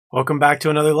Welcome back to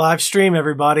another live stream,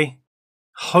 everybody.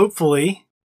 Hopefully,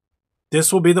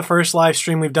 this will be the first live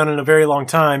stream we've done in a very long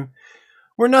time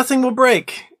where nothing will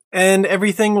break and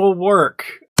everything will work.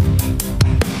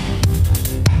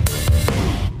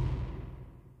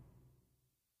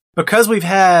 Because we've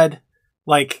had,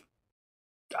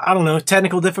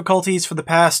 technical difficulties for the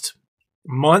past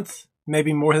month,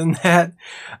 maybe more than that,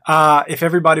 if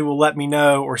everybody will let me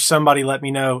know, or somebody let me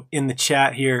know in the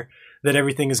chat here, that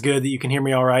everything is good, that you can hear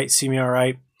me all right, see me all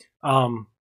right.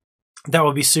 That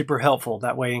would be super helpful.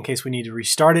 That way, in case we need to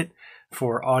restart it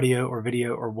for audio or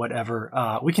video or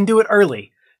whatever, we can do it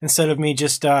early instead of me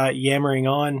just yammering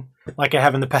on like I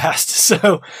have in the past.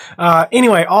 So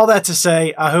anyway, all that to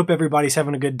say, I hope everybody's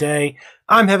having a good day.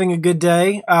 I'm having a good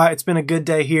day. It's been a good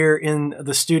day here in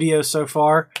the studio so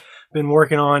far. Been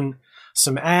working on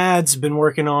some ads, been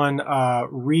working on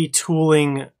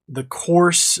retooling the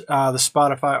course, the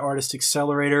Spotify Artist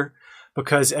Accelerator,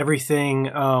 because everything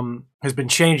has been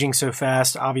changing so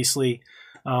fast. Obviously,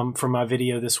 from my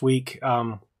video this week,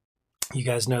 you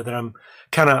guys know that I'm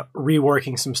kind of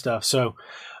reworking some stuff. So,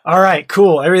 all right,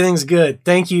 cool. Everything's good.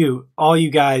 Thank you, all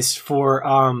you guys, for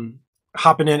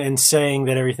hopping in and saying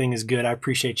that everything is good. I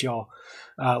appreciate y'all.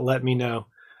 Let me know.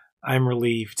 I'm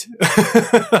relieved.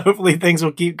 Hopefully things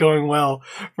will keep going well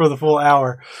for the full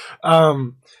hour.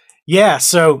 Yeah,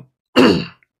 so, I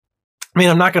mean,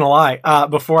 I'm not going to lie.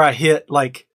 Before I hit,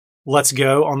 let's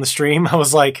go on the stream, I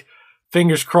was like,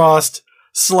 fingers crossed,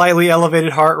 slightly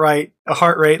elevated heart rate,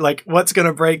 what's going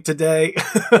to break today?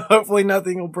 Hopefully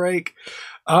nothing will break.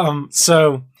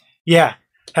 So, yeah,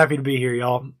 happy to be here,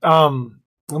 y'all.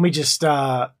 Let me just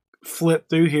flip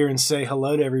through here and say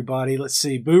hello to everybody. Let's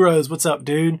see. Boo Rose, what's up,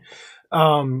 dude?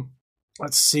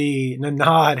 Let's see.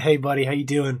 Nanad, hey, buddy, how you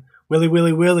doing?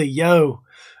 Willy, yo.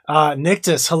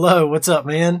 Nictus, hello, what's up,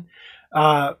 man?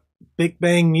 Big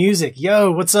Bang Music, yo,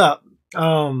 what's up?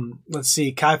 Let's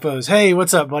see. Kaipos, hey,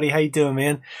 what's up, buddy? How you doing,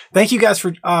 man? Thank you guys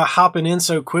for hopping in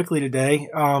so quickly today.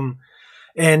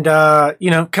 And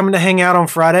coming to hang out on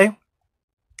Friday.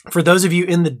 For those of you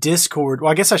in the Discord,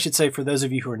 well, I guess I should say for those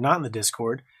of you who are not in the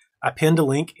Discord, I pinned a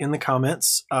link in the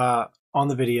comments on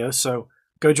the video, so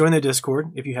go join the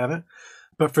Discord if you haven't.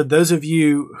 But for those of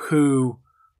you who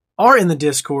are in the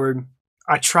Discord,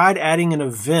 I tried adding an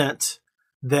event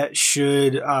that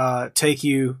should take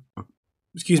you,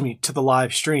 to the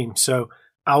live stream. So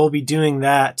I will be doing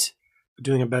that,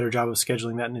 doing a better job of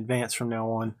scheduling that in advance from now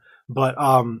on. But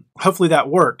hopefully that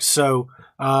worked. So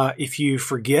if you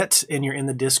forget and you're in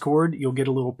the Discord, you'll get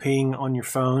a little ping on your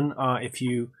phone if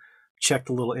you check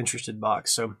the little interested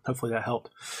box. So hopefully that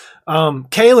helped.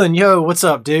 Kalen, yo, what's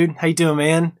up, dude? How you doing,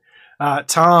 man?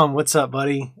 Tom, what's up,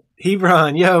 buddy?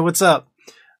 Hebron, yo, what's up?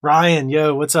 Ryan,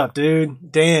 yo, what's up,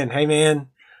 dude? Dan, hey, man.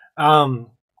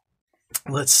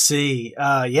 Let's see.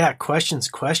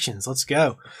 Questions. Let's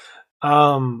go.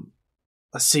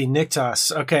 Let's see.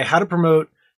 Niktas. Okay, how to promote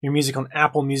your music on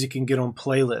Apple Music and get on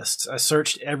playlists. I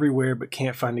searched everywhere but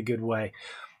can't find a good way.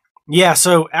 Yeah,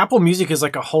 so Apple Music is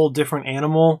like a whole different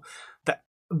animal.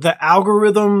 The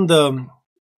algorithm, the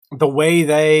way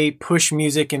they push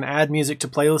music and add music to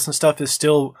playlists and stuff is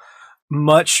still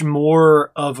much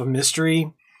more of a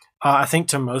mystery, I think,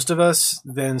 to most of us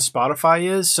than Spotify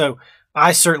is. So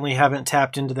I certainly haven't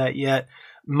tapped into that yet.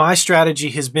 My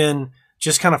strategy has been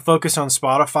just kind of focus on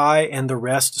Spotify and the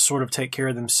rest sort of take care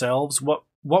of themselves. What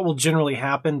will generally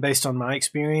happen based on my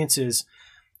experience is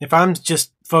if I'm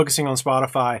just focusing on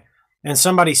Spotify and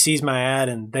somebody sees my ad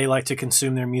and they like to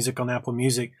consume their music on Apple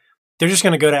Music, they're just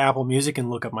going to go to Apple Music and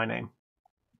look up my name.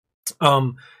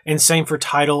 And same for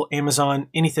Tidal, Amazon,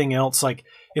 anything else. Like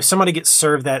if somebody gets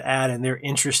served that ad and they're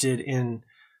interested in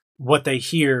what they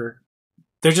hear,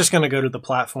 they're just going to go to the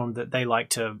platform that they like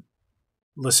to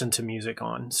listen to music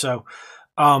on. So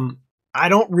I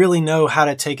don't really know how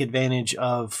to take advantage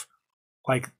of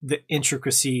the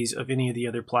intricacies of any of the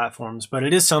other platforms, but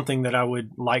it is something that I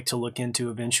would like to look into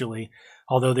eventually.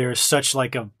 Although there is such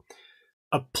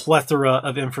a plethora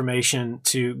of information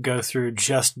to go through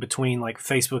just between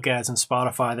Facebook ads and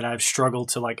Spotify that I've struggled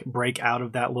to break out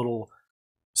of that little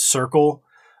circle.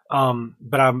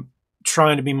 But I'm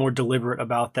trying to be more deliberate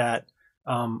about that,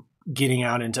 getting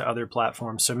out into other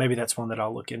platforms. So maybe that's one that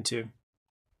I'll look into.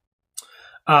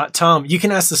 Tom, you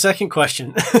can ask the second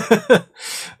question.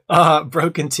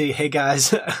 Broken T. Hey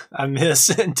guys, I miss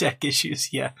and tech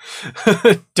issues. Yeah.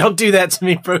 Don't do that to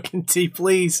me, Broken T,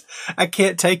 please. I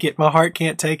can't take it. My heart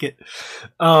can't take it.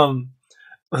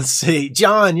 Let's see.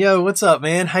 John, yo, what's up,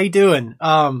 man? How you doing?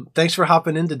 Thanks for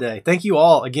hopping in today. Thank you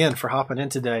all again for hopping in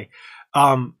today.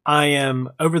 I am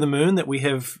over the moon that we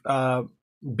have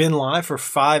been live for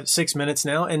 5-6 minutes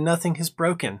now and nothing has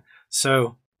broken.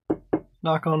 So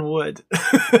Knock on wood.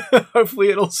 Hopefully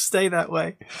it'll stay that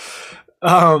way.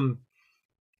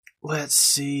 Let's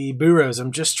see. Burros,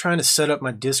 I'm just trying to set up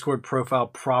my Discord profile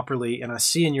properly, and I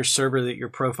see in your server that your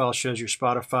profile shows your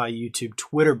Spotify, YouTube,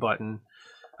 Twitter button.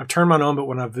 I've turned mine on, but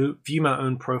when I view my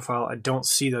own profile, I don't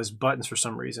see those buttons for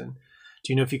some reason.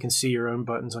 Do you know if you can see your own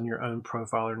buttons on your own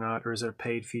profile or not, or is it a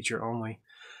paid feature only?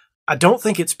 I don't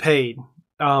think it's paid.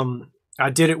 I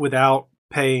did it without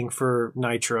paying for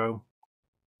Nitro.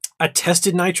 I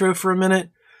tested Nitro for a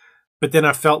minute, but then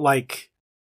I felt like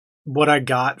what I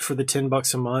got for the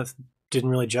 $10 a month didn't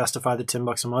really justify the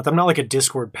 $10 a month. I'm not like a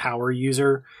Discord power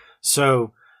user,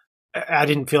 so I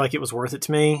didn't feel like it was worth it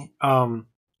to me.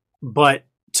 But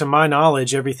to my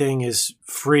knowledge, everything is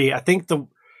free. I think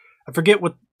I forget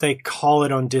what they call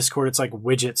it on Discord. It's like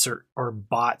widgets or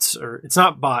bots, or it's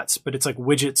not bots, but it's like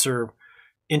widgets or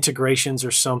integrations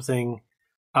or something.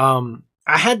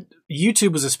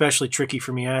 YouTube was especially tricky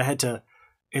for me. I had to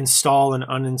install and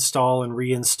uninstall and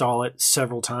reinstall it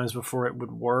several times before it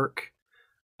would work.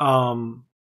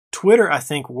 Twitter, I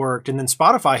think, worked, and then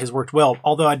Spotify has worked well.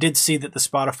 Although I did see that the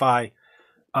Spotify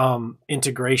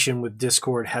integration with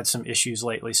Discord had some issues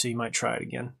lately, so you might try it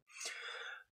again.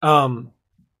 All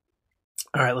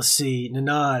right, let's see.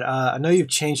 Nanad, I know you've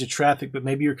changed the traffic, but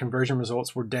maybe your conversion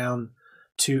results were down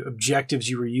to objectives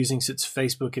you were using since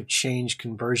Facebook have changed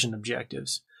conversion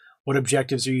objectives. What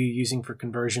objectives are you using for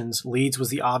conversions? Leads was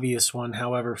the obvious one.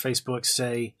 However, Facebook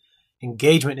say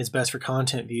engagement is best for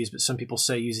content views, but some people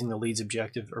say using the leads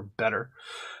objective are better.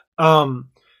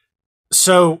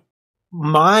 So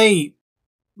my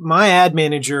ad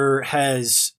manager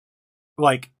has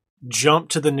like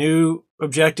jumped to the new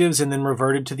objectives and then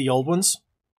reverted to the old ones.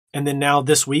 And then now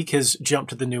this week has jumped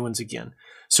to the new ones again.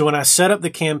 So when I set up the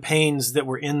campaigns that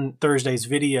were in Thursday's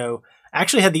video, I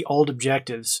actually had the old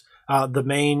objectives. The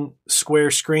main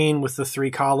square screen with the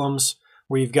 3 columns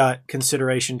where you've got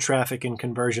consideration, traffic, and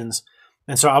conversions.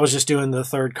 And so I was just doing the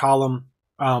 3rd column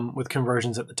with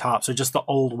conversions at the top. So just the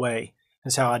old way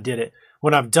is how I did it.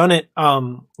 When I've done it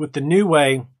with the new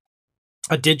way,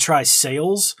 I did try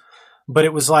sales, but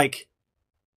it was like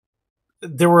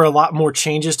there were a lot more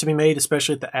changes to be made,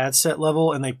 especially at the ad set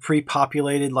level, and they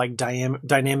pre-populated like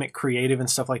dynamic creative and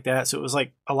stuff like that. So it was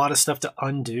like a lot of stuff to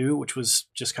undo, which was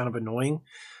just kind of annoying.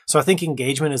 So I think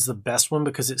engagement is the best one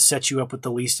because it sets you up with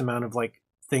the least amount of like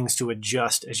things to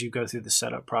adjust as you go through the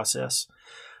setup process.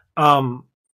 I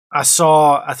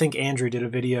think Andrew did a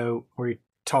video where he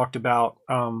talked about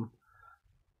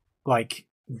like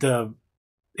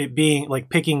it being like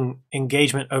picking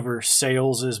engagement over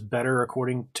sales is better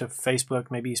according to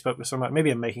Facebook. Maybe he spoke with somebody.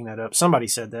 Maybe I'm making that up. Somebody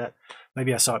said that.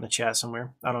 Maybe I saw it in a chat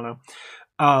somewhere. I don't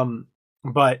know.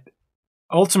 But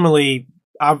ultimately,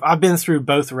 I've been through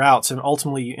both routes, and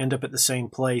ultimately you end up at the same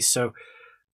place. So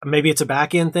maybe it's a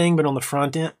back end thing, but on the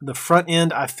front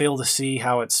end, I fail to see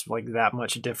how it's like that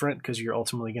much different because you're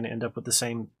ultimately going to end up with the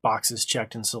same boxes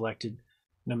checked and selected,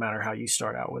 no matter how you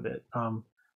start out with it.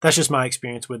 That's just my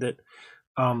experience with it.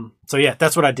 So yeah,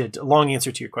 that's what I did. A long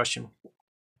answer to your question.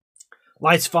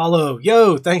 Lights follow.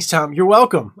 Yo, thanks, Tom. You're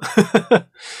welcome.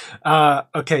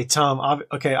 Okay, Tom.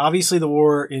 Okay, obviously the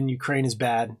war in Ukraine is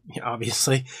bad,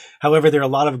 obviously. However, there are a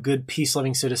lot of good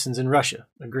peace-loving citizens in Russia.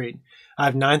 Agreed. I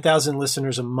have 9,000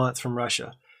 listeners a month from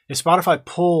Russia. If Spotify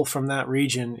pull from that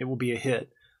region, it will be a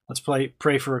hit. Let's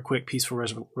pray for a quick, peaceful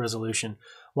resolution.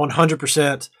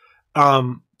 100%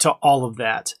 to all of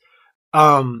that.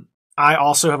 I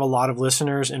also have a lot of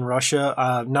listeners in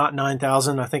Russia. Not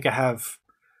 9,000. I think I have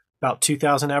about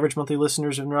 2,000 average monthly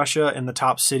listeners in Russia. In the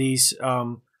top cities,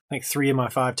 I think 3 of my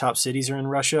 5 top cities are in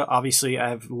Russia. Obviously, I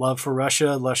have love for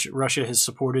Russia. Russia has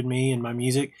supported me and my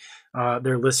music.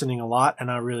 They're listening a lot,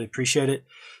 and I really appreciate it.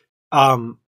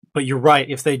 But you're right.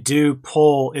 If they do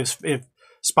pull, if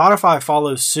Spotify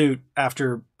follows suit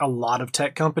after a lot of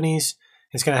tech companies,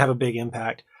 it's going to have a big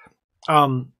impact.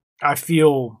 I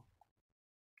feel,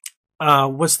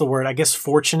 what's the word? I guess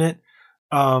fortunate.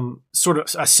 Sort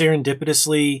of I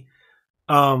serendipitously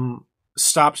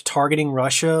stopped targeting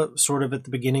Russia sort of at the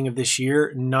beginning of this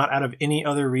year, not out of any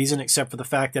other reason except for the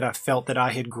fact that I felt that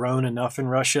I had grown enough in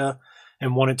Russia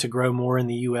and wanted to grow more in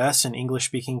the US and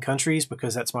English-speaking countries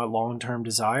because that's my long-term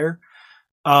desire.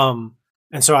 And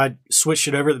so I switched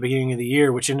it over at the beginning of the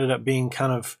year, which ended up being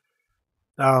kind of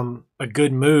a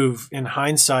good move in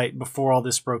hindsight before all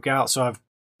this broke out. So I've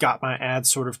got my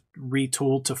ads sort of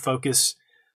retooled to focus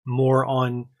more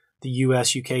on the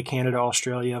US, UK, Canada,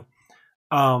 Australia,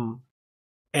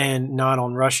 and not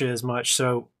on Russia as much.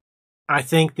 So I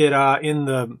think that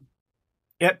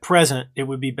at present, it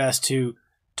would be best to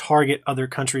target other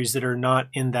countries that are not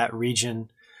in that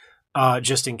region,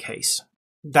 just in case.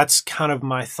 That's kind of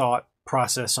my thought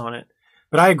process on it.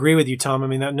 But I agree with you, Tom. I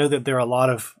mean, I know that there are a lot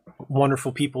of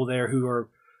wonderful people there who are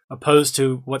opposed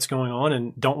to what's going on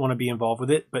and don't want to be involved with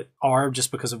it, but are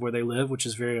just because of where they live, which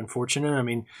is very unfortunate. I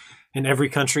mean, in every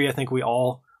country, I think we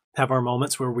all have our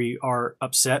moments where we are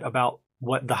upset about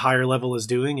what the higher level is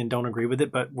doing and don't agree with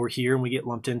it, but we're here and we get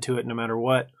lumped into it no matter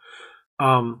what.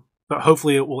 But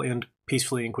hopefully it will end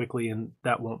peacefully and quickly, and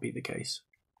that won't be the case.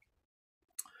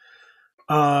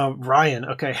 Ryan,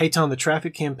 okay. Hey, Tom, the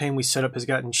traffic campaign we set up has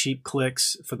gotten cheap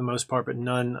clicks for the most part, but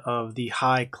none of the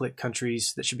high click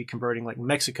countries that should be converting, like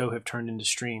Mexico, have turned into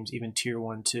streams, even tier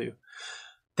 1, 2.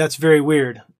 That's very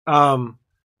weird.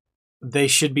 They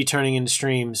should be turning into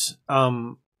streams.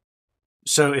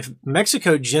 So if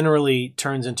Mexico generally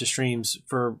turns into streams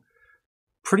for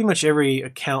pretty much every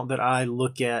account that I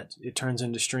look at, it turns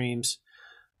into streams.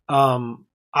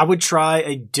 I would try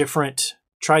a different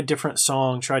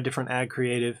song, try different ad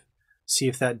creative, see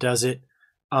if that does it.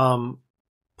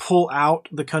 Pull out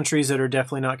the countries that are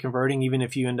definitely not converting, even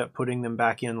if you end up putting them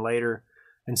back in later,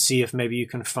 and see if maybe you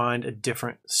can find a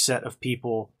different set of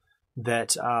people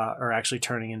that are actually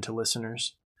turning into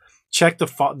listeners. Check the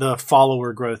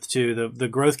follower growth too. The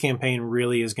growth campaign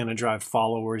really is going to drive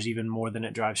followers even more than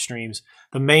it drives streams.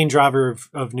 The main driver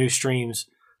of new streams,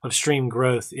 of stream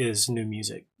growth, is new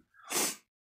music.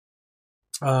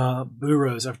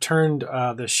 Burros, I've turned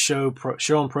the show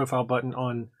on profile button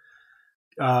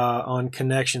on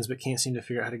connections, but can't seem to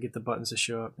figure out how to get the buttons to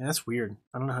show up. Man, that's weird.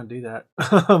 I don't know how to do that.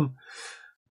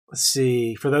 Let's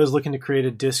see. For those looking to create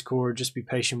a Discord, just be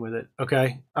patient with it.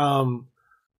 Okay.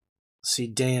 Let's see,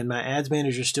 Dan, my ads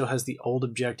manager still has the old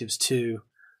objectives too.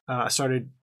 I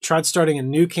tried starting a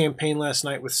new campaign last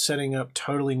night with setting up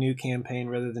totally new campaign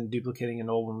rather than duplicating an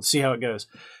old one. Let's see how it goes.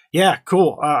 Yeah,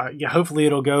 cool. Yeah, hopefully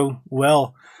it'll go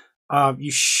well.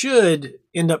 You should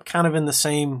end up kind of in the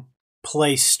same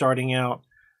place starting out,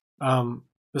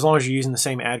 as long as you're using the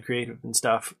same ad creative and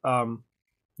stuff.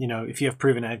 If you have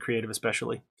proven ad creative,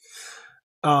 especially.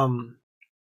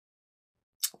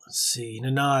 Let's see.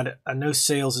 Nanad, I know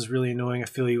sales is really annoying. I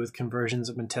feel you with conversions.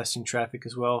 I've been testing traffic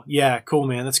as well. Yeah, cool,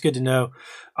 man. That's good to know.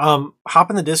 Hop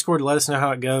in the Discord. Let us know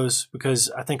how it goes, because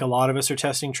I think a lot of us are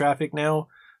testing traffic now.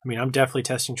 I mean, I'm definitely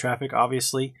testing traffic,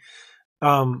 obviously.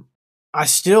 I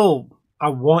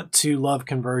want to love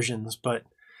conversions, but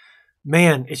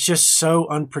man, it's just so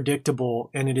unpredictable,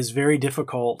 and it is very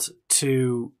difficult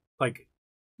to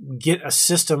get a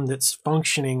system that's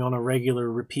functioning on a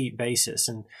regular repeat basis.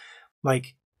 And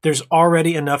there's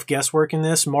already enough guesswork in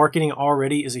this. Marketing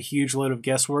already is a huge load of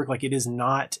guesswork. It is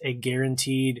not a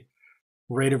guaranteed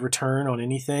rate of return on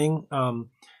anything.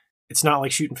 It's not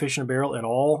like shooting fish in a barrel at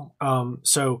all.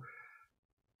 So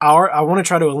I want to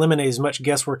try to eliminate as much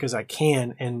guesswork as I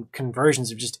can, and conversions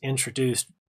have just introduced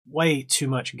way too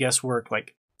much guesswork,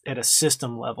 at a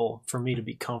system level, for me to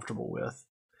be comfortable with.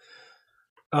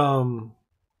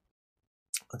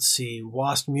 Let's see,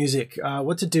 Wasp Music.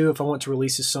 What to do if I want to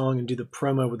release a song and do the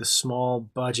promo with a small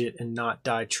budget and not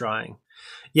die trying?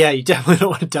 Yeah, you definitely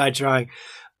don't want to die trying.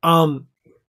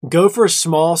 Go for a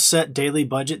small set daily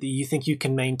budget that you think you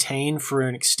can maintain for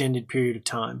an extended period of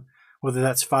time, whether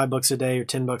that's $5 a day or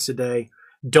 $10 a day.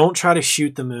 Don't try to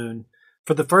shoot the moon.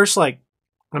 For the first,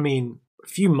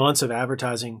 few months of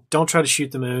advertising, don't try to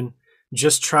shoot the moon.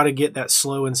 Just try to get that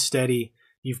slow and steady.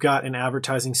 You've got an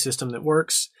advertising system that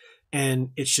works, and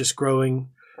it's just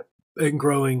growing and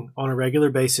growing on a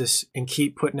regular basis, and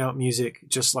keep putting out music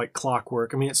just like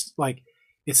clockwork. I mean,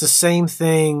 it's the same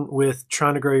thing with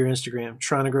trying to grow your Instagram,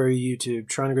 trying to grow your YouTube,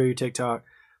 trying to grow your TikTok.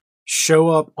 Show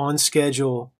up on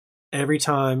schedule every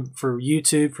time. For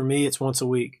YouTube, for me, it's once a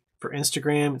week. For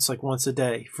Instagram, it's once a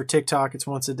day. For TikTok, it's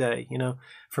once a day.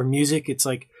 For music, it's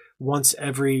once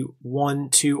every 1,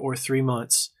 2, or 3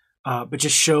 months. But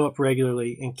just show up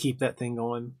regularly and keep that thing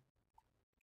going.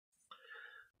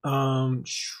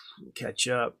 Catch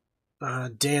up.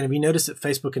 Dan, have you noticed that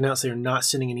Facebook announced they are not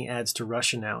sending any ads to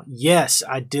Russia now? Yes,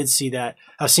 I did see that.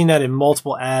 I've seen that in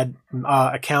multiple ad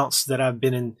accounts that I've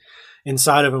been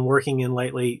inside of and working in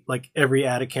lately. Every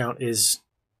ad account is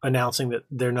announcing that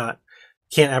they're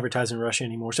can't advertise in Russia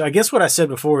anymore. So I guess what I said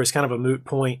before is kind of a moot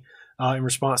point in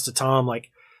response to Tom,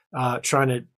 trying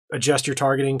to adjust your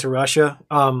targeting to Russia.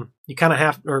 You kind of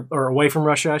have, or away from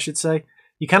Russia, I should say.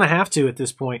 You kind of have to at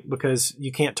this point, because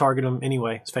you can't target them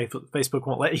anyway. Facebook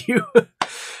won't let you.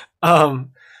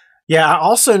 Yeah, I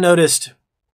also noticed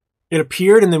it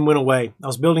appeared and then went away. I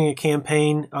was building a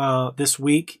campaign this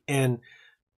week, and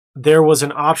there was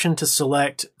an option to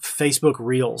select Facebook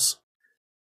Reels,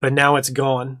 but now it's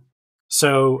gone.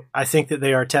 So I think that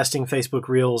they are testing Facebook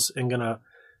Reels and going to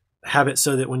have it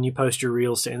so that when you post your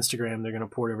Reels to Instagram, they're going to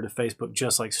port over to Facebook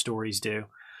just like stories do.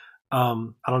 I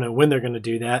don't know when they're going to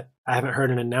do that. I haven't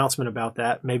heard an announcement about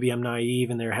that. Maybe I'm naive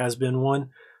and there has been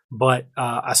one, but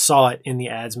I saw it in the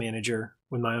ads manager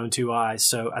with my own two eyes.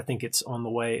 So I think it's on the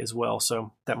way as well.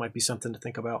 So that might be something to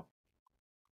think about.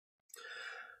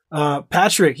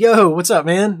 Patrick, yo, what's up,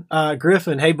 man?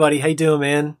 Griffin, hey buddy, how you doing,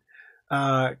 man?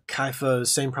 Kaifo,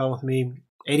 same problem with me.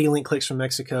 80 link clicks from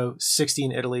Mexico, 60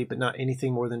 in Italy, but not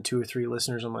anything more than 2 or 3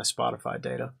 listeners on my Spotify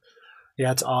data.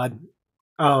 Yeah, it's odd.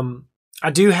 I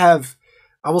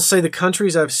will say the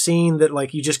countries I've seen that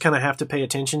like you just kind of have to pay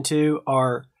attention to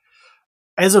are,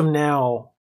 as of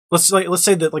now, let's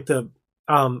say that like the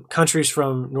countries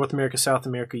from North America, South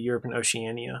America, Europe, and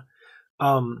Oceania.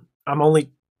 I'm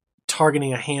only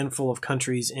targeting a handful of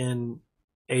countries in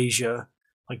Asia,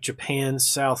 like Japan,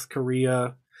 South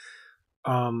Korea,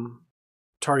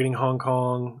 targeting Hong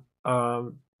Kong,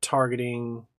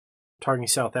 targeting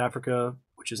South Africa,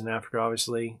 which is in Africa,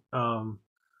 obviously.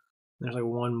 There's like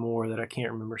one more that I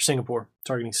can't remember. Singapore,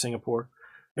 targeting Singapore.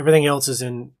 Everything else is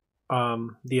in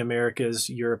the Americas,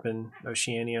 Europe, and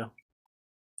Oceania.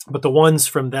 But the ones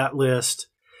from that list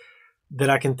that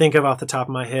I can think of off the top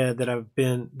of my head that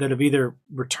have either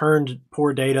returned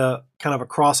poor data kind of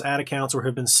across ad accounts or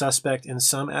have been suspect in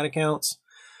some ad accounts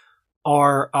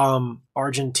are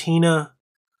Argentina,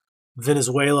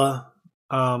 Venezuela.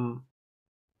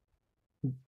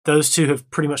 Those two have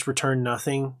pretty much returned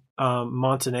nothing.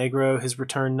 Montenegro has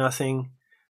returned nothing.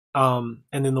 And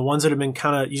then the ones that have been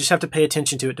you just have to pay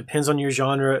attention to. It depends on your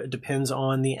genre. It depends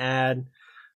on the ad.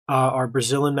 Are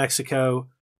Brazil and Mexico,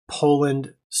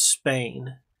 Poland,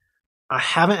 Spain. I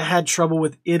haven't had trouble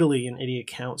with Italy in any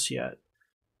accounts yet,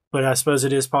 but I suppose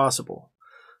it is possible.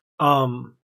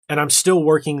 And I'm still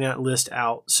working that list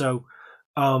out. So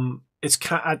it's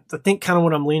I think kind of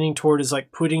what I'm leaning toward is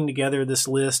like putting together this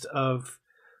list of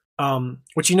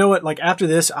which, you know what, like after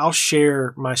this, I'll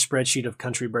share my spreadsheet of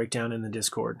country breakdown in the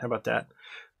Discord. How about that?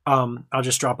 I'll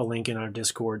just drop a link in our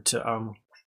Discord to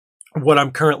what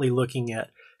I'm currently looking at.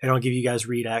 And I'll give you guys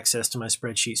read access to my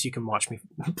spreadsheet so you can watch me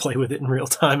play with it in real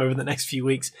time over the next few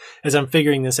weeks as I'm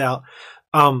figuring this out.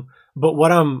 But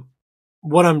what I'm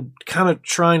kind of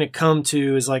trying to come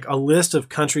to is like a list of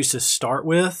countries to start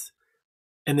with.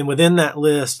 And then within that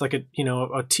list, like a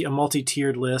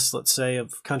multi-tiered list, let's say,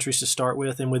 of countries to start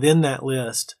with. And within that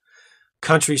list,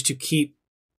 countries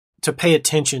to pay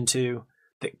attention to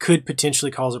that could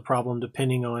potentially cause a problem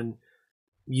depending on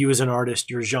you as an artist,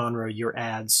 your genre, your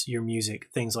ads, your music,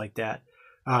 things like that.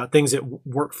 Things that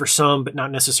work for some, but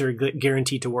not necessarily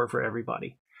guaranteed to work for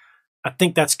everybody. I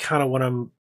think that's kind of what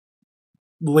I'm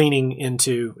leaning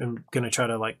into and going to try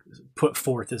to like put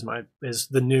forth as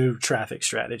the new traffic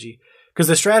strategy. Because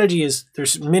the strategy is,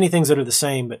 there's many things that are the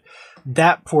same, but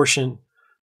that portion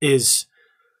is,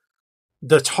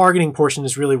 the targeting portion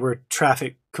is really where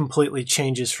traffic completely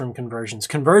changes from conversions.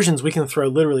 Conversions, we can throw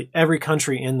literally every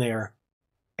country in there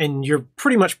and you're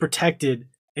pretty much protected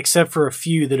except for a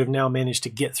few that have now managed to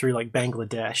get through, like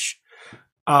Bangladesh.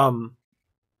 But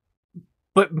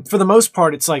for the most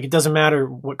part, it's like, it doesn't matter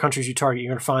what countries you target,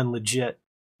 you're going to find legit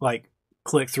like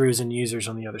click-throughs and users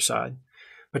on the other side.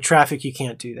 But traffic, you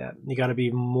can't do that. You got to be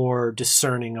more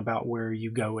discerning about where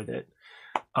you go with it.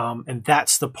 And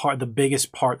that's the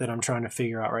biggest part that I'm trying to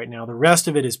figure out right now. The rest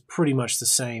of it is pretty much the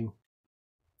same.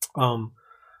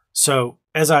 So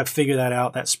as I figure that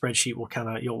out, that spreadsheet will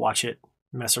you'll watch it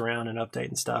mess around and update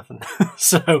and stuff. And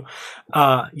so,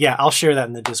 yeah, I'll share that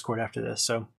in the Discord after this.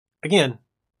 So again,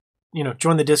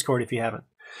 join the Discord if you haven't.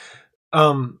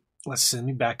 Let's see, let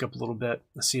me back up a little bit.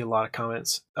 I see a lot of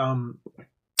comments.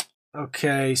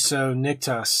 Okay, so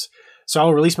Niktas. So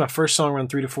I'll release my first song around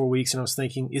 3 to 4 weeks, and I was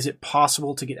thinking, is it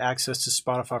possible to get access to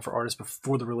Spotify for artists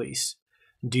before the release?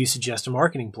 Do you suggest a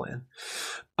marketing plan?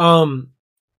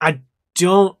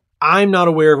 I'm not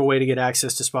aware of a way to get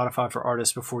access to Spotify for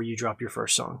artists before you drop your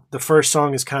first song. The first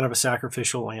song is kind of a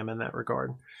sacrificial lamb in that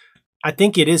regard. I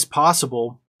think it is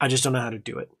possible. I just don't know how to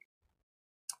do it.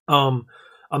 A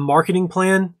marketing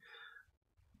plan,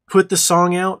 put the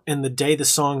song out, and the day the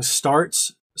song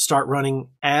starts, start running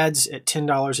ads at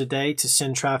 $10 a day to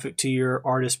send traffic to your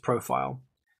artist profile,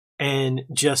 and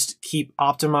just keep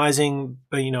optimizing,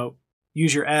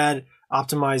 use your ad,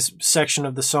 optimize section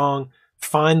of the song,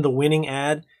 find the winning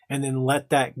ad, and then let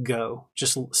that go.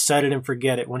 Just set it and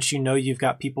forget it. Once you know you've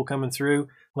got people coming through,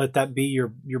 let that be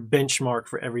your benchmark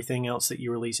for everything else that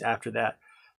you release after that.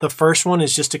 The first one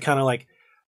is just to kind of like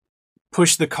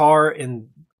push the car and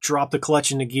drop the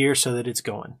clutch into gear so that it's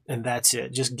going. And that's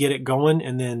it. Just get it going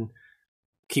and then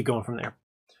keep going from there.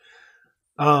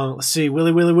 Let's see.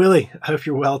 Willie. I hope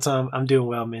you're well, Tom. I'm doing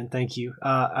well, man. Thank you.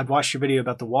 I'd watched your video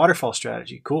about the waterfall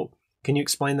strategy. Cool. Can you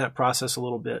explain that process a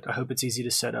little bit? I hope it's easy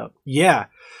to set up. Yeah.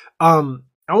 I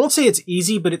won't say it's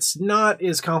easy, but it's not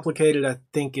as complicated, I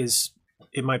think, as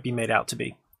it might be made out to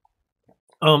be.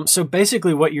 So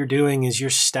basically what you're doing is you're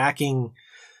stacking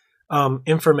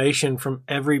information from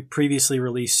every previously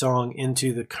released song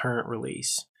into the current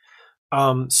release.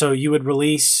 So you would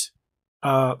release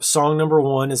song number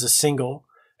 1 as a single,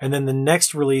 and then the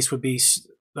next release would be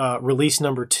release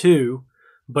number 2,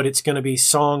 but it's going to be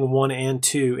song 1 and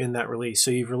 2 in that release.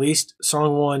 So you've released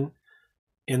song 1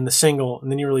 in the single,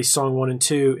 and then you release song 1 and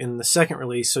 2 in the second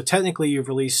release. So technically you've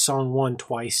released song 1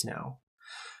 twice now.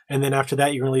 And then after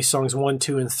that, you release songs 1,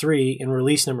 2, and 3 in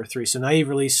release number 3. So now you've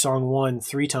released song 1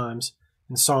 3 times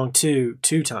and song 2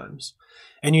 2 times.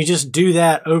 And you just do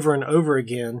that over and over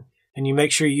again. And you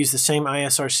make sure you use the same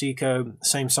ISRC code,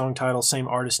 same song title, same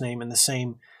artist name, and the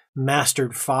same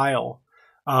mastered file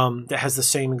that has the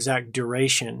same exact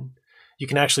duration. You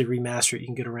can actually remaster it. You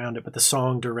can get around it, but the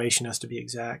song duration has to be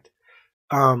exact.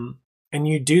 And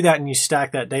you do that and you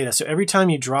stack that data. So every time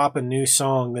you drop a new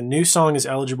song, the new song is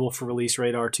eligible for Release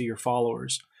Radar to your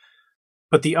followers.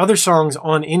 But the other songs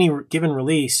on any given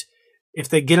release, if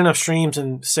they get enough streams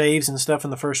and saves and stuff in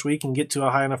the first week and get to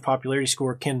a high enough popularity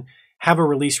score, can have a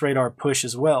Release Radar push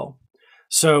as well.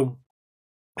 So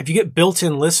if you get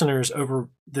built-in listeners over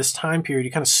this time period,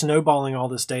 you're kind of snowballing all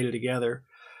this data together.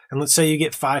 And let's say you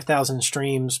get 5,000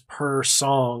 streams per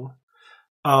song,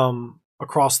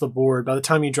 across the board. By the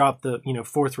time you drop the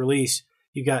fourth release,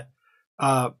 you got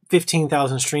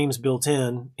 15,000 streams built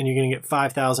in, and you're going to get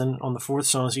 5,000 on the fourth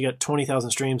song. So you got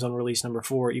 20,000 streams on release number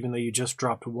 4, even though you just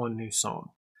dropped one new song.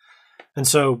 And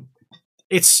so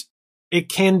it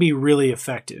can be really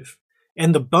effective.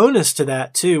 And the bonus to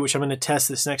that too, which I'm going to test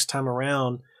this next time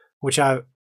around, which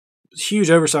huge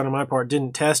oversight on my part,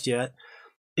 didn't test yet,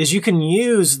 is you can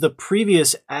use the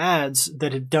previous ads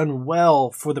that had done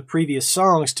well for the previous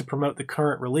songs to promote the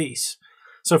current release.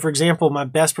 So for example, my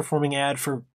best performing ad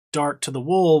for Dark to the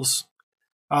Wolves,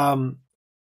 I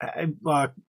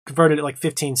converted it like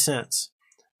 15 cents.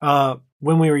 When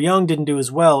We Were Young didn't do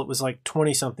as well. It was like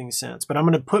 20 something cents, but I'm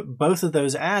going to put both of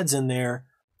those ads in there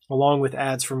along with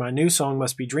ads for my new song,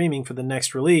 Must Be Dreaming, for the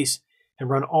next release, and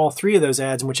run all 3 of those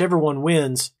ads. And whichever one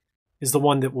wins is the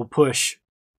one that will push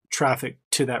traffic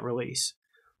to that release.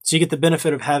 So you get the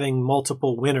benefit of having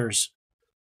multiple winners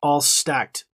all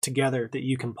stacked together that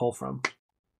you can pull from.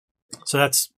 So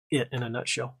that's it in a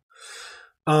nutshell.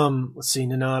 Let's see,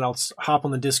 Nanad, I'll hop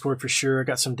on the Discord for sure. I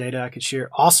got some data I could share.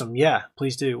 Awesome. Yeah,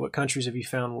 please do. What countries have you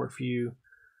found work for you?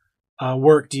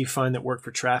 Do you find that work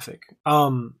for traffic?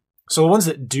 So the ones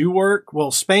that do work,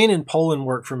 well, Spain and Poland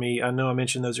work for me. I know I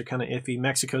mentioned those are kind of iffy.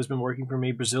 Mexico's been working for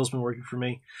me. Brazil's been working for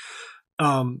me.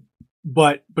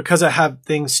 But because I have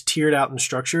things tiered out and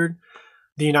structured,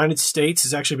 the United States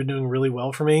has actually been doing really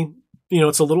well for me.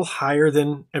 It's a little higher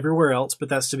than everywhere else, but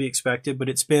that's to be expected. But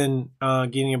it's been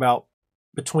getting about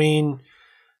between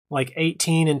like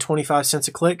 18 and 25 cents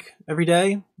a click every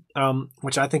day,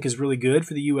 which I think is really good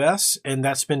for the US. And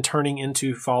that's been turning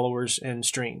into followers and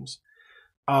streams.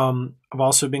 I've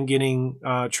also been getting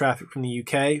traffic from the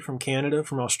UK, from Canada,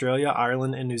 from Australia,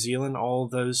 Ireland, and New Zealand, all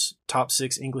of those top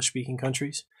 6 English-speaking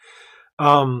countries.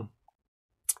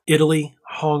 Italy,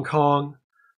 Hong Kong,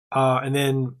 and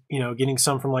then, getting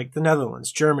some from like the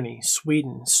Netherlands, Germany,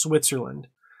 Sweden, Switzerland,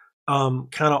 kind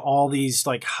of all these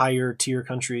like higher tier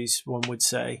countries, one would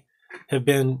say, have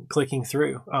been clicking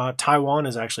through. Taiwan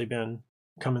has actually been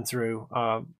coming through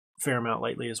a fair amount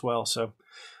lately as well. So,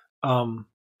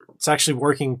 it's actually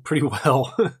working pretty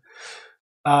well.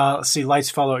 Let's see, Lights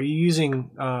Follow. Are you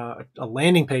using a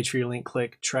landing page for your link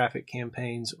click traffic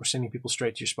campaigns, or sending people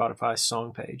straight to your Spotify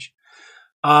song page?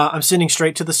 I'm sending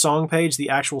straight to the song page, the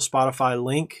actual Spotify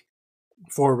link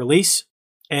for release,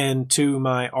 and to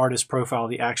my artist profile,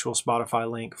 the actual Spotify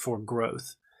link for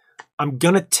growth. I'm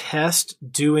going to test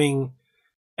doing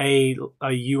a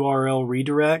URL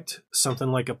redirect,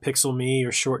 something like a PixelMe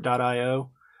or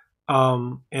Short.io.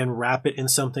 And wrap it in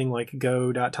something like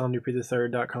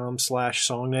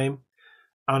go.tomdupree3.com/song name.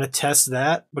 I want to test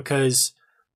that because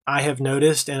I have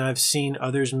noticed, and I've seen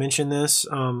others mention this,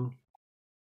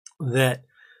 that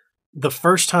the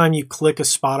first time you click a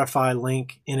Spotify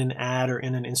link in an ad or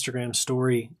in an Instagram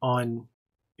story on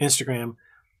Instagram,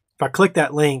 if I click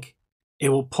that link, it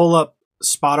will pull up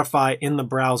Spotify in the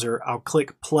browser. I'll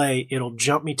click play. It'll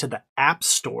jump me to the App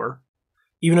Store.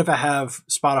 Even if I have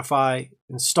Spotify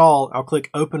installed, I'll click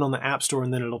open on the App Store,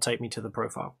 and then it'll take me to the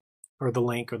profile or the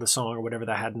link or the song or whatever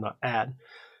that had in the ad.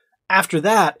 After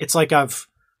that, it's like I've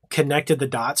connected the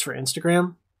dots for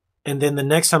Instagram. And then the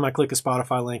next time I click a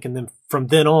Spotify link, and then from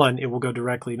then on, it will go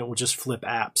directly and it will just flip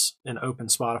apps and open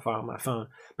Spotify on my phone.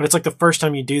 But it's like the first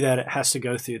time you do that, it has to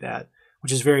go through that,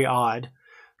 which is very odd.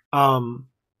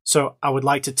 So I would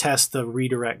like to test the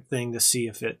redirect thing to see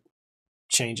if it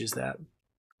changes that.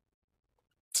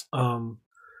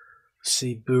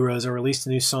 See, Boo Rose, I released a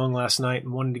new song last night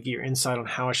and wanted to get your insight on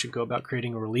how I should go about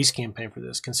creating a release campaign for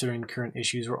this, considering the current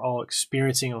issues we're all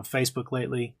experiencing on Facebook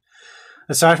lately.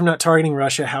 Aside from not targeting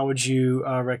Russia, how would you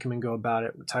recommend go about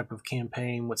it? What type of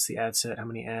campaign? What's the ad set? How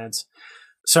many ads?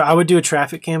 So I would do a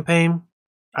traffic campaign.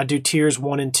 I do tiers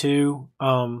 1 and 2,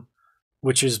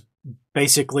 which is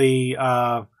basically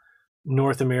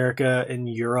North America and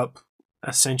Europe,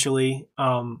 essentially.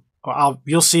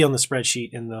 You'll see on the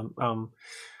spreadsheet in the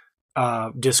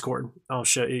Discord. I'll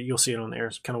show you. You'll see it on there.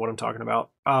 It's kind of what I'm talking about.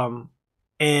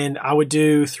 And I would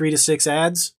do 3 to 6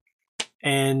 ads,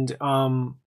 and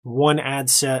 1 ad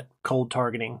set cold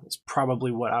targeting is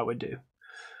probably what I would do.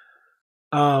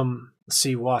 Let's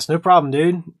see, Was, no problem,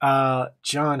 dude.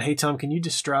 John, hey Tom, can you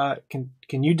describe?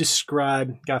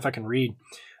 God, if I can read.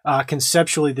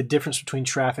 Conceptually, the difference between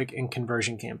traffic and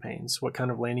conversion campaigns. What kind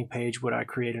of landing page would I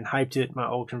create and hyped it? My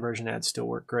old conversion ads still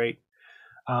work great.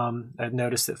 I've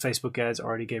noticed that Facebook ads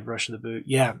already gave Russia the boot.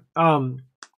 Yeah.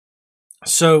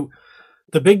 So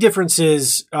the big difference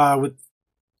is with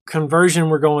conversion,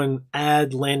 we're going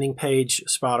ad, landing page,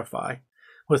 Spotify.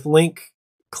 With link,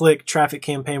 click, traffic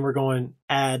campaign, we're going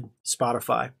ad,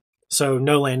 Spotify. So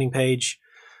no landing page,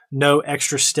 no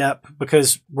extra step,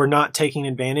 because we're not taking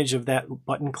advantage of that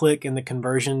button click and the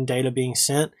conversion data being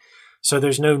sent. So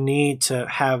there's no need to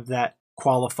have that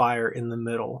qualifier in the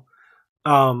middle,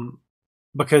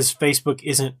 because Facebook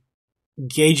isn't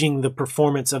gauging the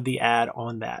performance of the ad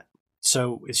on that.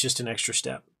 So it's just an extra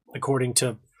step according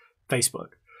to Facebook.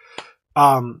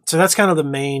 So that's kind of the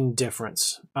main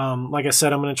difference. Like I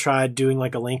said, I'm going to try doing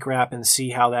like a link wrap and see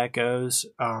how that goes.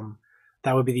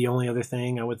 That would be the only other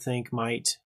thing I would think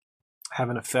might have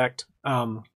an effect.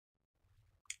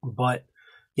 But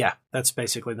yeah, that's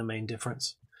basically the main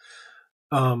difference.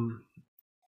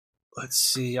 Let's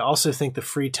see. I also think the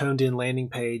free toned in landing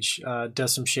page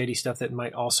does some shady stuff that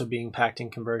might also be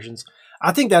impacting conversions.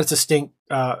 I think that's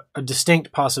a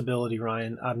distinct possibility,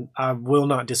 Ryan. I will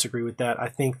not disagree with that. I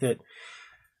think that,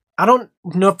 I don't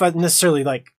know if I'd necessarily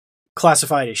like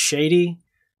classify it as shady,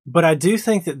 but I do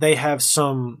think that they have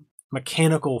some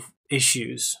mechanical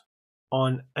issues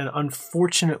on an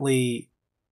unfortunately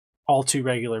all too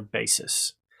regular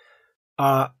basis.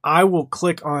 I will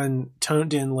click on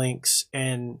toned in links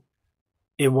and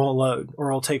it won't load, or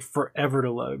it'll take forever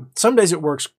to load. Some days it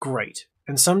works great,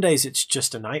 and some days it's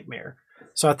just a nightmare.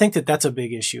 So I think that that's a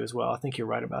big issue as well. I think you're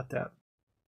right about that.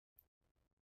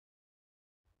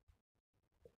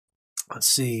 Let's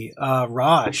see.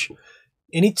 Raj,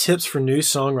 any tips for new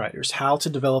songwriters? How to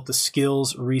develop the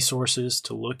skills, resources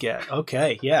to look at?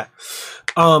 Okay, yeah.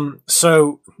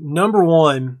 So number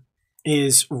 1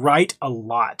 is write a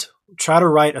lot. Try to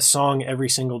write a song every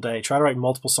single day. Try to write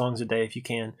multiple songs a day if you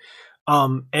can.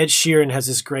 Ed Sheeran has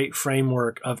this great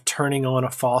framework of turning on a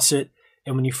faucet.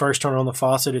 And when you first turn on the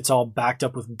faucet, it's all backed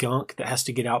up with gunk that has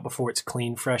to get out before it's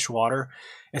clean, fresh water.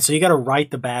 And so you got to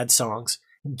write the bad songs,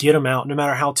 get them out, no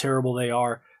matter how terrible they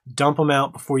are, dump them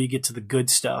out before you get to the good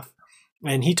stuff.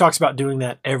 And he talks about doing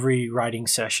that every writing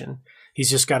session. He's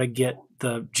just got to get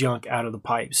the junk out of the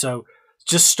pipe. So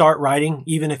just start writing,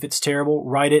 even if it's terrible,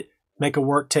 write it, make a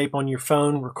work tape on your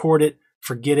phone, record it,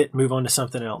 forget it, move on to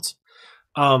something else.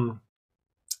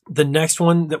 The next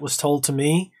one that was told to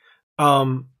me,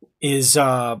 is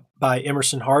by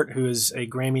Emerson Hart, who is a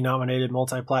Grammy-nominated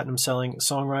multi-platinum selling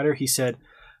songwriter. He said,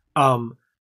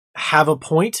 have a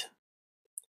point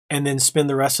and then spend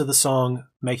the rest of the song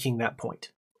making that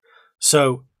point.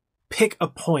 So pick a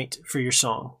point for your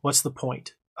song. What's the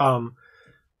point?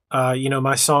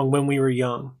 My song, When We Were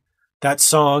Young, that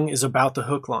song is about the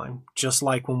hook line, just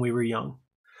like When We Were Young.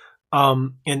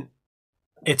 And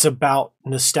it's about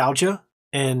nostalgia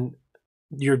and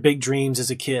your big dreams as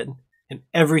a kid. And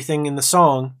everything in the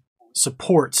song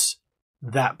supports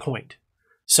that point.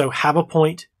 So have a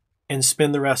point and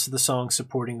spend the rest of the song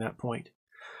supporting that point.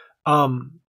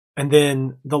 And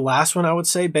then the last one I would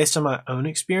say, based on my own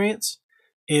experience,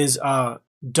 is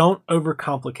don't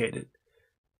overcomplicate it.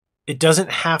 It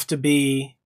doesn't have to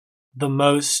be the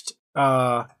most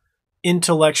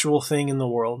intellectual thing in the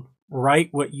world. Write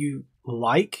what you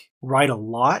like, write a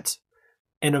lot,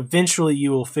 and eventually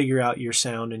you will figure out your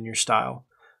sound and your style.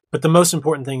 But the most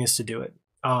important thing is to do it.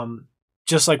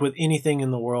 Just like with anything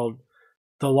in the world,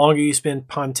 the longer you spend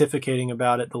pontificating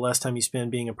about it, the less time you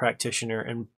spend being a practitioner,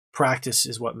 and practice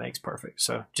is what makes perfect.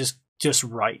 So just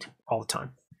write all the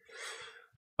time.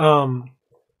 Um,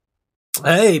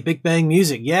 hey, Big Bang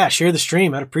Music. Yeah, share the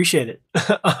stream. I'd appreciate it.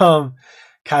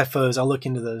 Kai Foes, I'll look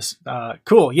into those.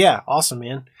 Cool. Yeah, awesome,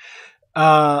 man.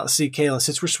 Let's see, Kaylin,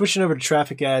 since we're switching over to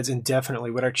traffic ads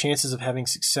indefinitely, would our chances of having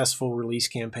successful release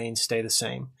campaigns stay the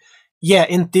same? Yeah,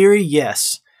 in theory,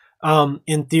 yes.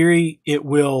 In theory, it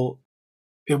will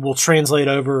translate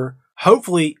over,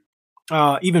 hopefully,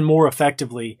 even more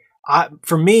effectively.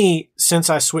 For me, since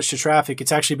I switched to traffic,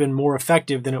 it's actually been more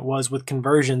effective than it was with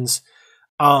conversions,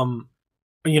 over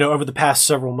the past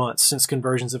several months, since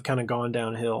conversions have kind of gone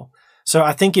downhill. So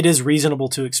I think it is reasonable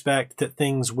to expect that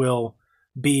things will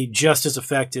be just as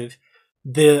effective.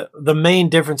 The main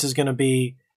difference is going to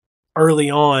be early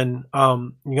on.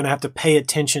 You're going to have to pay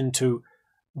attention to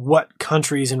what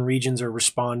countries and regions are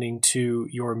responding to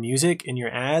your music and your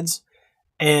ads.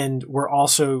 And we're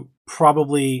also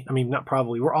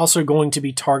we're also going to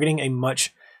be targeting a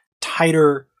much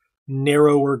tighter,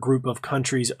 narrower group of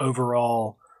countries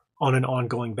overall on an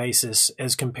ongoing basis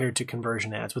as compared to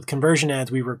conversion ads. With conversion ads,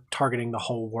 we were targeting the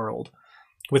whole world.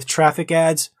 With traffic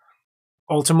ads,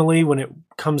 ultimately, when it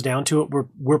comes down to it,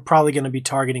 we're probably going to be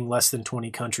targeting less than 20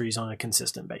 countries on a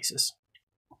consistent basis.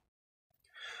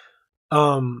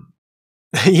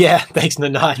 Yeah, thanks,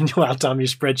 Nanad. Wow, Tom, your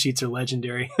spreadsheets are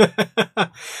legendary.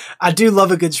 I do love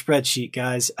a good spreadsheet,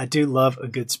 guys. I do love a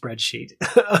good spreadsheet.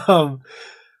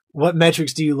 What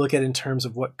metrics do you look at in terms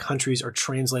of what countries are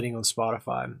translating on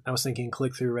Spotify? I was thinking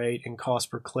click-through rate and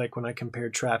cost per click when I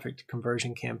compared traffic to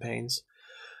conversion campaigns.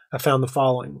 I found the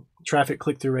following. Traffic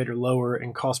click-through rate are lower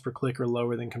and cost per click are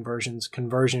lower than conversions.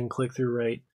 Conversion click-through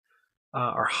rate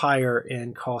are higher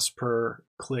and cost per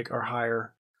click are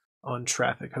higher on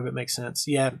traffic. Hope it makes sense.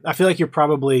 Yeah, I feel like you're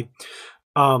probably...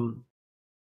 I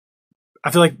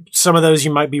feel like some of those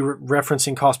you might be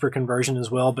referencing cost per conversion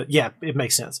as well, but yeah, it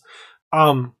makes sense.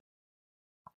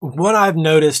 What I've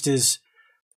noticed is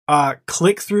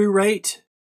click-through rate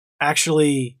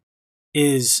actually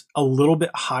is a little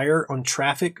bit higher on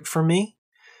traffic for me.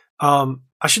 I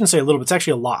shouldn't say a little bit, it's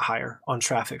actually a lot higher on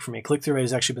traffic for me. Click-through rate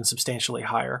has actually been substantially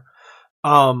higher.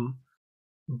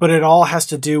 But it all has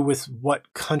to do with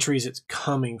what countries it's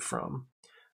coming from.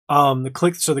 The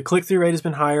click-through rate has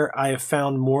been higher. I have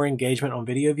found more engagement on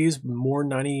video views, more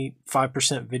 95%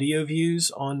 video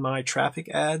views on my traffic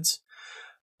ads.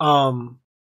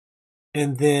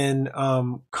 And then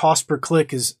cost per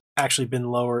click has actually been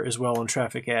lower as well on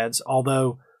traffic ads,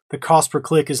 although the cost per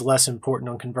click is less important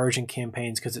on conversion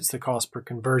campaigns because it's the cost per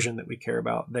conversion that we care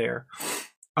about there.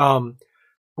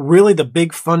 Really, the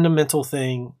big fundamental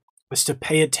thing is to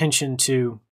pay attention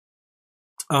to,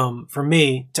 for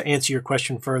me, to answer your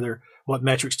question further, what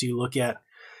metrics do you look at,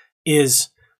 is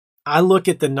I look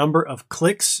at the number of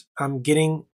clicks I'm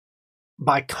getting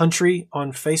by country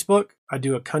on Facebook. I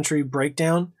do a country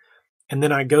breakdown, and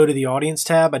then I go to the audience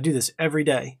tab. I do this every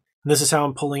day. And this is how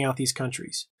I'm pulling out these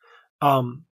countries.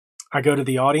 I go to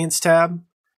the audience tab,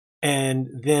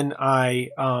 and then I,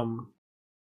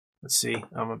 let's see,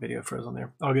 my video froze on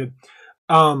there. All good.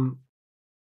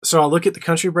 So I'll look at the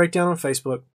country breakdown on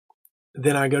Facebook.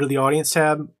 Then I go to the audience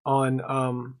tab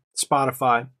on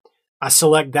Spotify. I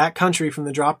select that country from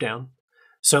the dropdown.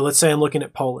 So let's say I'm looking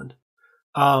at Poland.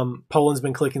 Poland's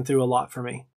been clicking through a lot for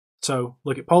me. So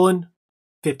look at Poland,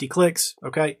 50 clicks.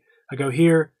 Okay. I go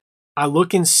here. I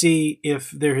look and see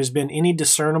if there has been any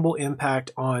discernible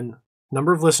impact on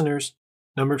number of listeners,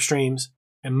 number of streams,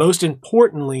 and most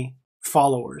importantly,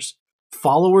 followers.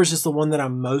 Followers is the one that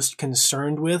I'm most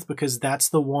concerned with because that's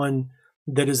the one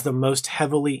that is the most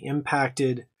heavily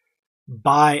impacted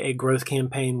by a growth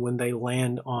campaign when they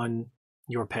land on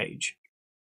your page.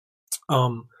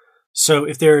 So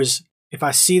if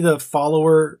I see the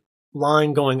follower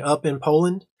line going up in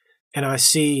Poland, and I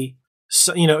see,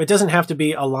 it doesn't have to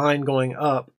be a line going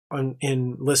up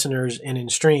in listeners and in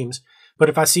streams, but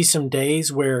if I see some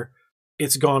days where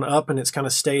it's gone up and it's kind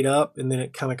of stayed up and then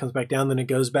it kind of comes back down, then it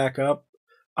goes back up,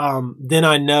 then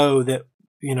I know that,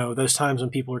 those times when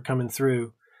people are coming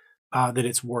through, that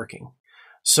it's working.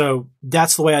 So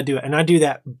that's the way I do it. And I do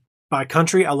that by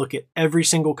country. I look at every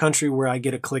single country where I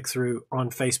get a click through on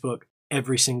Facebook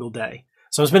every single day.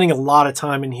 So I'm spending a lot of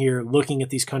time in here looking at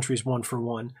these countries one for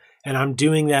one. And I'm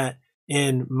doing that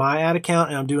in my ad account,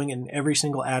 and I'm doing it in every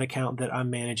single ad account that I'm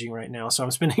managing right now. So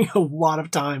I'm spending a lot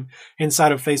of time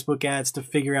inside of Facebook ads to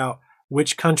figure out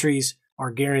which countries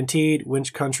are guaranteed,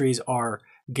 which countries are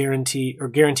guaranteed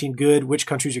good, which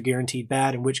countries are guaranteed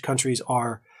bad, and which countries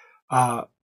are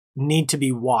need to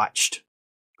be watched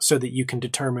so that you can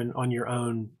determine on your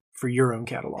own for your own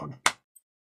catalog.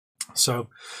 So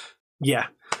yeah,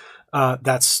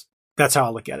 that's how I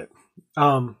look at it.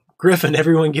 Griffin,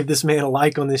 everyone give this man a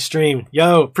like on this stream.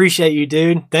 Yo, appreciate you,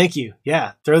 dude. Thank you.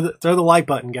 Yeah, throw the like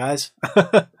button, guys.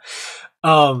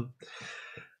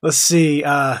 Let's see.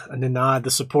 And then nod the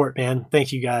support, man.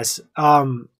 Thank you, guys.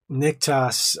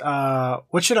 Niktas,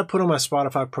 what should I put on my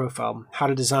Spotify profile? How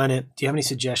to design it? Do you have any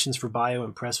suggestions for bio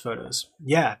and press photos?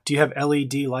 Yeah. Do you have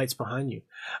LED lights behind you?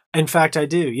 In fact, I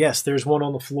do. Yes, there's one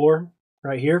on the floor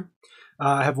right here.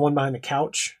 I have one behind the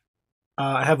couch.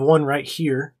 I have one right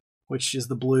here, which is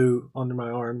the blue under my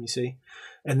arm, you see.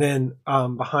 And then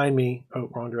behind me, oh,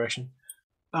 wrong direction.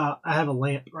 I have a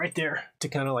lamp right there to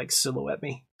kind of like silhouette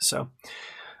me. So,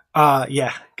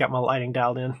 yeah, got my lighting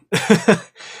dialed in.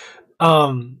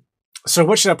 So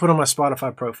what should I put on my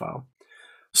Spotify profile?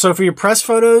 So for your press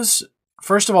photos,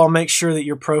 first of all, make sure that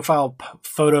your profile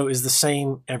photo is the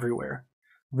same everywhere.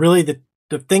 Really, the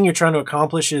thing you're trying to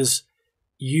accomplish is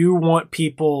you want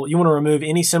to remove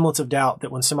any semblance of doubt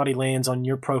that when somebody lands on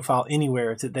your profile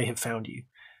anywhere that they have found you.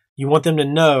 You want them to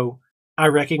know, I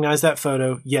recognize that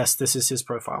photo. Yes, this is his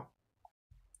profile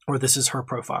or this is her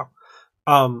profile.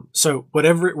 So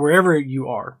wherever you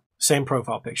are, same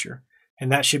profile picture,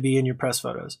 and that should be in your press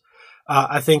photos.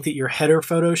 I think that your header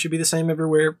photo should be the same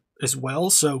everywhere as well.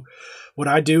 So what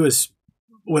I do is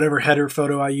whatever header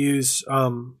photo I use,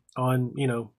 on,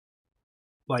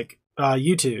 like,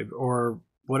 YouTube or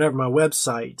whatever, my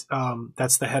website,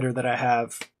 that's the header that I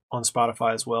have on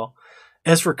Spotify as well.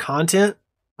 As for content,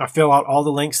 I fill out all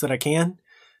the links that I can.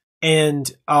 And,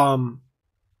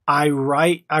 I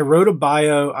wrote a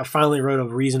bio. I finally wrote a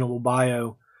reasonable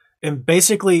bio, and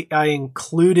basically I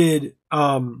included,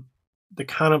 the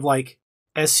kind of like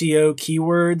SEO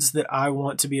keywords that I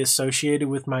want to be associated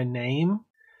with my name.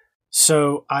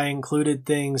 So I included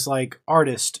things like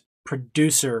artist,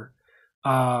 producer,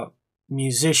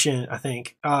 musician, I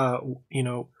think,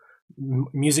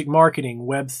 music marketing,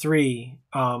 Web3,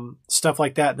 stuff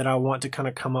like that I want to kind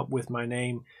of come up with my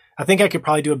name. I think I could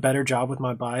probably do a better job with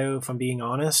my bio, if I'm being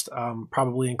honest.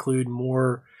 Probably include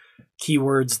more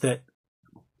keywords that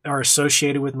are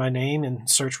associated with my name in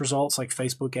search results, like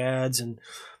Facebook ads and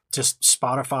just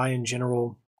Spotify in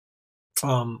general,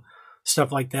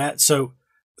 stuff like that. So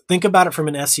think about it from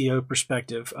an SEO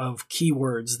perspective of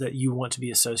keywords that you want to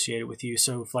be associated with you.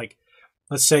 So if, like,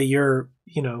 let's say you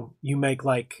make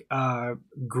like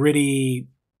gritty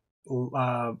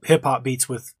hip hop beats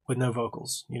with no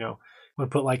vocals, I'm gonna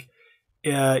put like,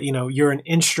 you're an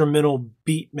instrumental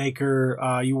beat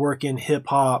maker, you work in hip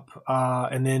hop,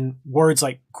 and then words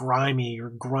like grimy or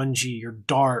grungy or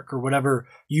dark or whatever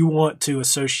you want to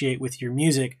associate with your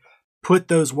music, put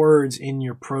those words in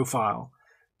your profile,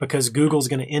 because Google's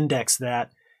going to index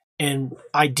that. And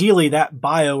ideally that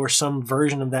bio or some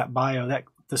version of that bio, that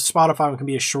the Spotify one can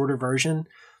be a shorter version,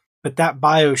 but that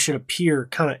bio should appear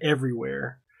kind of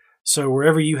everywhere. So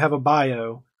wherever you have a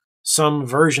bio, some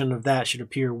version of that should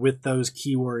appear with those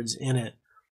keywords in it.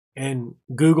 And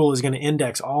Google is going to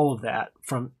index all of that.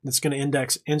 It's going to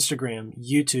index Instagram,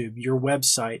 YouTube, your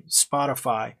website,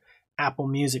 Spotify, Apple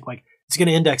Music. Like, it's going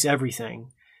to index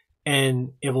everything.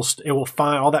 And it will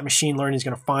find all that. Machine learning is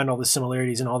going to find all the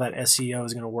similarities, and all that SEO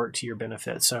is going to work to your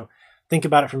benefit. So think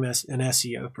about it from an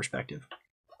SEO perspective.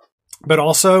 But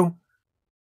also,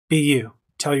 be you.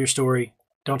 Tell your story.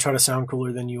 Don't try to sound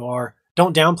cooler than you are.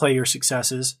 Don't downplay your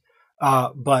successes.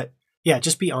 But yeah,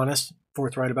 just be honest,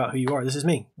 forthright about who you are. This is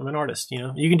me. I'm an artist.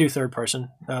 You can do third person.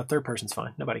 Third person's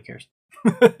fine. Nobody cares.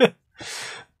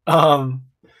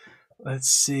 Let's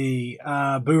see.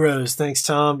 Burros, thanks,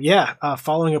 Tom. Yeah.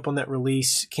 Following up on that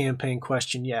release campaign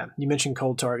question. Yeah. You mentioned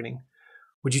cold targeting.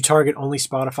 Would you target only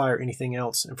Spotify or anything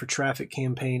else? And for traffic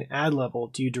campaign ad level,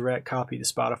 do you direct copy the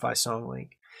Spotify song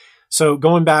link? So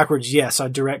going backwards, yes, I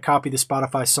direct copy the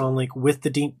Spotify song link with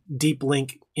the deep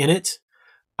link in it.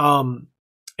 And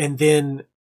then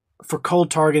for cold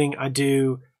targeting, I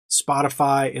do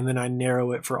Spotify, and then I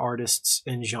narrow it for artists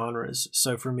and genres.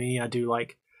 So for me, I do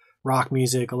like rock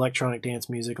music, electronic dance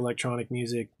music, electronic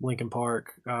music, Linkin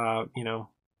Park,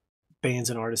 bands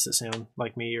and artists that sound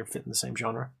like me or fit in the same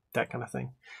genre, that kind of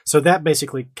thing. So that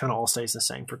basically kind of all stays the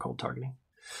same for cold targeting.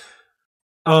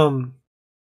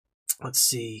 Let's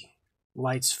see.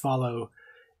 Lights follow.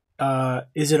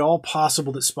 Is it all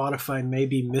possible that Spotify may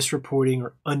be misreporting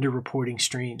or underreporting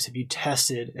streams? Have you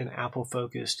tested an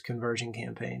Apple-focused conversion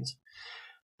campaigns?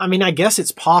 I mean, I guess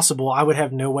it's possible. I would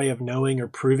have no way of knowing or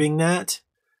proving that,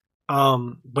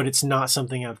 but it's not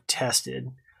something I've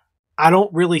tested. I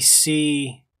don't really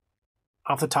see,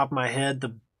 off the top of my head,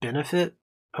 the benefit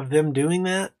of them doing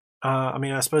that. I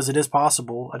mean, I suppose it is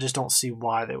possible. I just don't see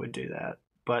why they would do that,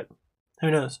 but who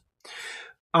knows?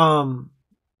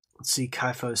 Let's see,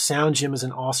 Kaifo. Sound Gym is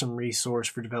an awesome resource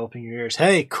for developing your ears.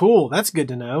 Hey, cool. That's good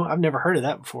to know. I've never heard of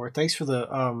that before. Thanks for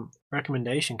the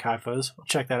recommendation, Kaifos. I'll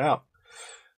check that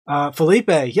out. Felipe,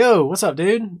 yo, what's up,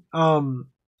 dude? I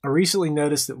recently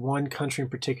noticed that one country in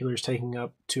particular is taking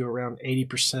up to around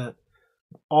 80%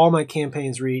 all my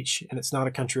campaign's reach, and it's not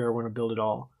a country I want to build at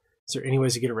all. Is there any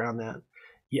ways to get around that?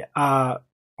 Yeah.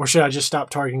 Or should I just stop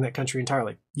targeting that country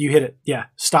entirely? You hit it. Yeah,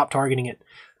 stop targeting it.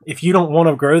 If you don't want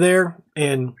to grow there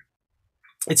and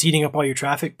it's eating up all your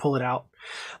traffic, pull it out.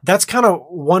 That's kind of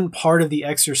one part of the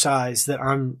exercise that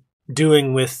I'm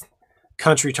doing with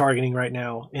country targeting right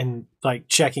now and like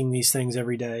checking these things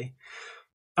every day.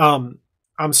 I'm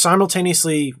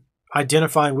simultaneously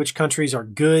identifying which countries are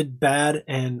good, bad,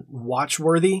 and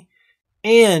watchworthy,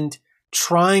 and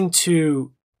trying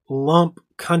to lump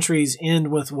countries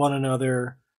in with one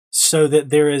another so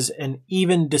that there is an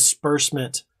even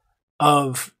disbursement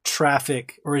of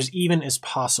traffic, or as even as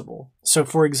possible. So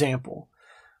for example,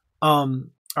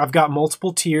 I've got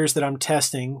multiple tiers that I'm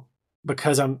testing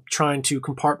because I'm trying to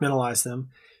compartmentalize them.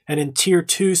 And in tier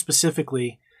 2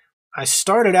 specifically, I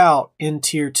started out in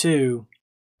tier 2.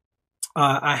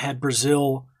 I had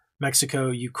Brazil,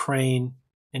 Mexico, Ukraine,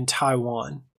 and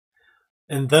Taiwan.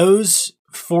 And those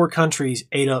 4 countries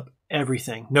ate up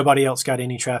everything. Nobody else got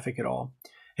any traffic at all.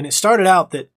 And it started out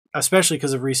that, especially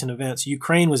because of recent events,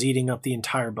 Ukraine was eating up the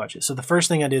entire budget. So the first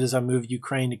thing I did is I moved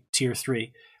Ukraine to tier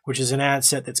 3, which is an ad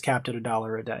set that's capped at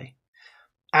 $1 a day.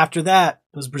 After that,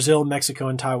 it was Brazil, Mexico,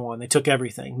 and Taiwan. They took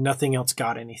everything. Nothing else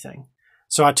got anything.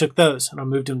 So I took those and I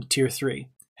moved them to tier 3.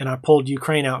 And I pulled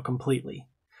Ukraine out completely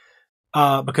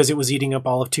because it was eating up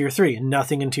all of tier 3. And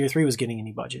nothing in tier 3 was getting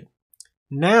any budget.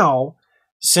 Now,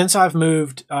 since I've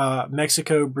moved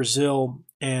Mexico, Brazil,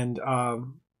 and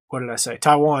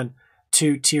Taiwan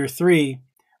to tier 3,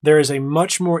 there is a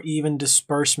much more even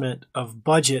disbursement of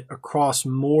budget across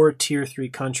more tier 3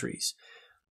 countries.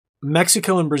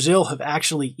 Mexico and Brazil have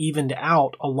actually evened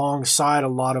out alongside a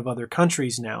lot of other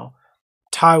countries now.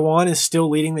 Taiwan is still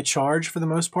leading the charge for the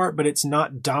most part, but it's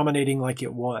not dominating like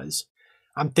it was.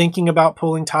 I'm thinking about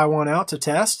pulling Taiwan out to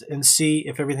test and see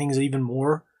if everything is even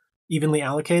more evenly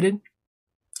allocated.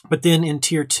 But then in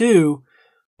tier 2,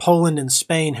 Poland and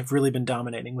Spain have really been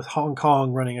dominating, with Hong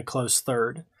Kong running a close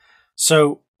third.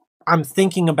 So I'm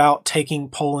thinking about taking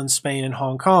Poland, Spain, and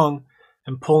Hong Kong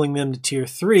and pulling them to tier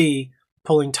 3,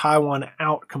 pulling Taiwan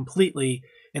out completely,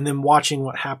 and then watching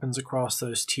what happens across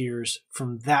those tiers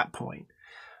from that point.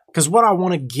 Because what I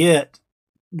want to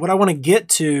get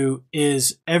to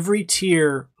is every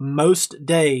tier, most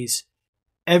days,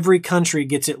 every country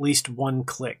gets at least 1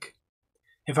 click.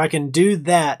 If I can do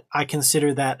that, I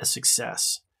consider that a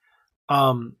success.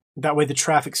 That way the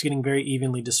traffic's getting very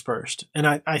evenly dispersed. And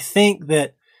I think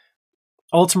that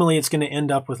ultimately it's going to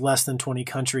end up with less than 20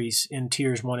 countries in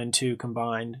tiers 1 and 2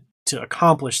 combined to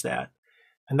accomplish that.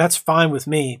 And that's fine with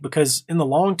me, because in the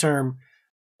long term,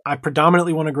 I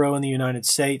predominantly want to grow in the United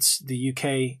States, the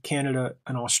UK, Canada,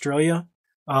 and Australia,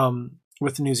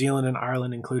 with New Zealand and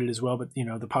Ireland included as well. But,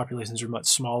 the populations are much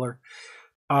smaller.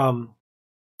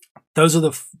 Those are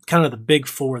the kind of the big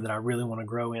 4 that I really want to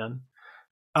grow in.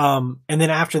 And then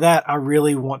after that, I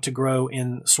really want to grow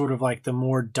in sort of like the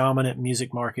more dominant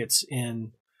music markets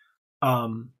in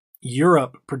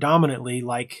Europe, predominantly,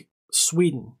 like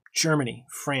Sweden, Germany,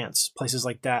 France, places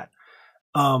like that.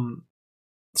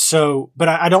 But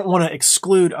I don't want to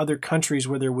exclude other countries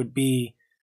where there would be,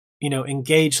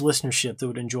 engaged listenership that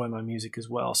would enjoy my music as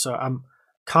well. So I'm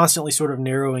constantly sort of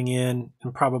narrowing in,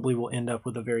 and probably will end up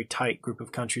with a very tight group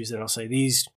of countries that I'll say,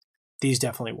 these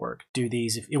definitely work. Do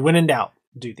these. If when in doubt,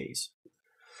 do these.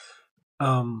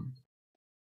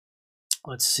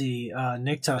 Let's see.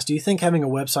 Niktas, do you think having a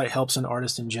website helps an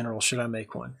artist in general? Should I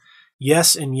make one?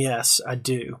 Yes, and yes, I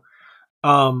do.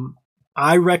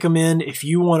 I recommend, if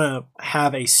you want to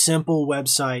have a simple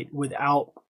website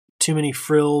without too many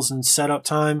frills and setup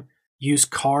time, use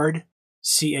Carrd,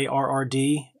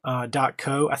 CARRD.co.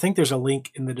 I think there's a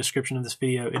link in the description of this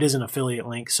video. It is an affiliate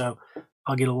link, so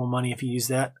I'll get a little money if you use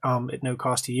that at no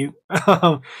cost to you.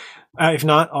 If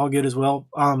not, all good as well.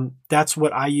 That's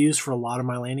what I use for a lot of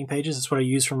my landing pages. It's what I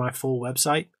use for my full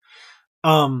website.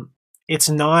 It's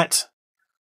not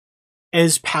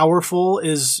as powerful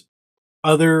as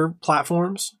other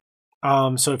platforms.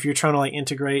 So if you're trying to like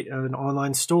integrate an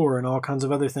online store and all kinds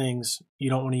of other things,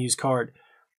 you don't want to use Carrd.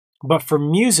 But for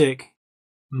music,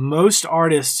 most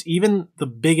artists, even the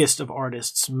biggest of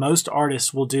artists, most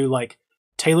artists will do like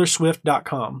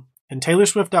TaylorSwift.com. And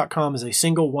TaylorSwift.com is a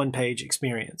single one-page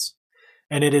experience.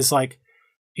 And it is like,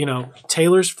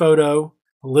 Taylor's photo,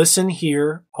 listen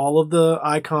here, all of the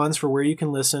icons for where you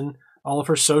can listen, all of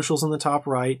her socials in the top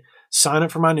right, sign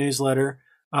up for my newsletter,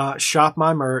 shop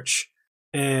my merch,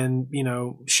 and,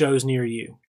 shows near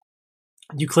you.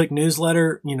 You click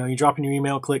newsletter, you drop in your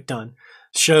email, click done.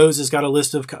 Shows has got a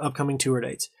list of upcoming tour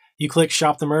dates. You click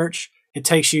shop the merch, it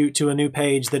takes you to a new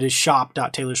page that is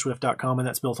shop.taylorswift.com, and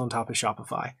that's built on top of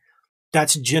Shopify.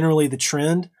 That's generally the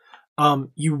trend.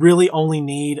 You really only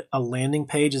need a landing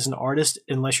page as an artist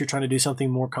unless you're trying to do something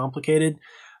more complicated.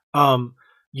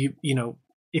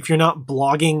 If you're not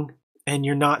blogging and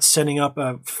you're not setting up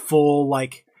a full,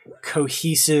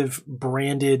 cohesive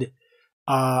branded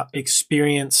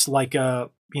experience like a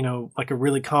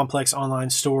really complex online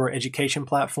store education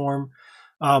platform.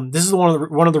 This is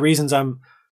one of the reasons I'm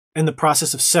in the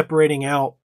process of separating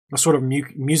out a sort of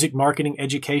music marketing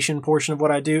education portion of what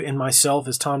I do in myself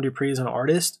as Tom Dupree as an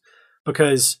artist,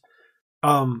 because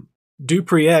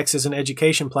DupreeX as an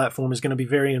education platform is going to be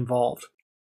very involved.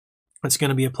 It's going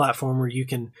to be a platform where you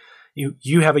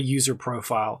have a user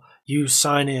profile, you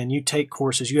sign in, you take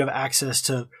courses, you have access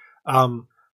to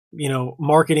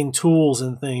marketing tools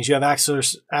and things. You have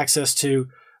access to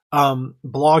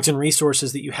blogs and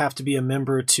resources that you have to be a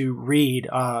member to read,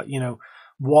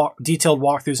 detailed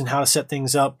walkthroughs and how to set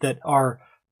things up that are,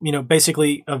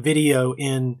 basically a video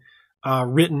in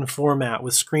written format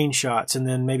with screenshots, and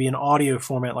then maybe an audio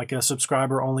format like a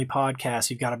subscriber only podcast.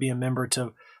 You've got to be a member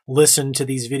to listen to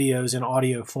these videos in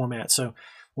audio format. So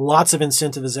lots of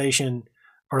incentive,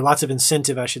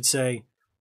 I should say,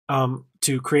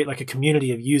 to create like a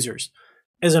community of users.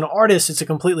 As an artist, it's a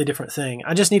completely different thing.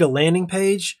 I just need a landing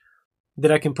page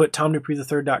that I can put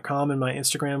tomdupreethird.com in my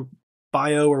Instagram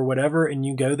bio or whatever, and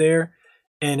you go there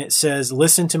and it says,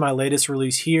 listen to my latest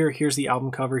release here. Here's the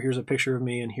album cover. Here's a picture of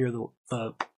me, and here are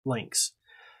the links.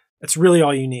 That's really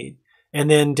all you need. And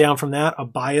then down from that, a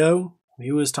bio.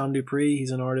 Who is Tom Dupree?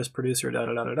 He's an artist, producer,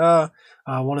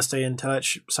 want to stay in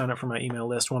touch, sign up for my email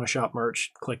list, want to shop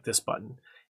merch, click this button.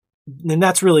 And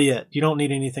that's really it. You don't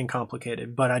need anything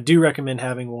complicated, but I do recommend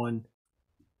having one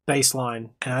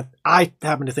baseline. And I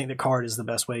happen to think that Carrd is the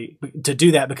best way to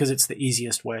do that because it's the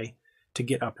easiest way to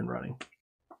get up and running.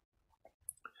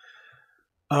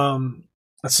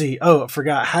 Let's see. Oh, I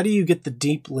forgot. How do you get the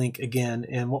deep link again?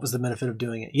 And what was the benefit of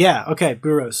doing it? Yeah. Okay.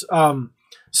 Bureaus.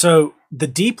 So the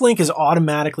deep link is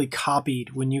automatically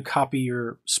copied when you copy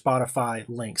your Spotify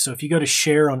link. So if you go to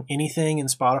share on anything in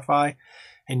Spotify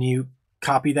and you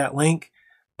copy that link,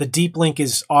 the deep link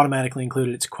is automatically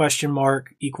included. It's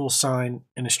 $,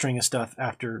 and a string of stuff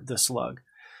after the slug.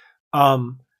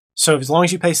 So as long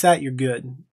as you paste that, you're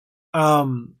good.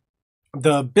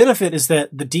 The benefit is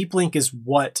that the deep link is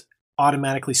what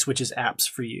automatically switches apps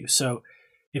for you. So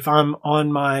if I'm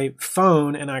on my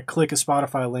phone and I click a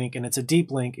Spotify link and it's a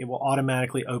deep link, it will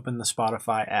automatically open the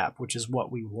Spotify app, which is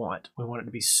what we want. We want it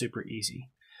to be super easy.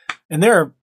 And there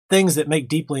are things that make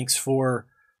deep links for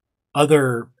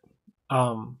other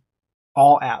all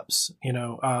apps,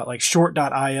 like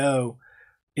short.io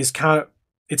is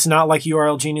it's not like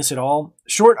URL Genius at all.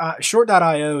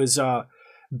 Short.io is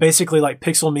basically like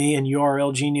Pixelme and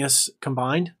URL Genius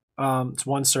combined. It's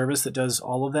one service that does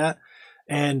all of that.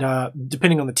 And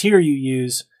depending on the tier you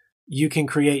use, you can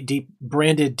create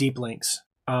branded deep links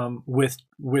with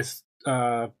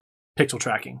pixel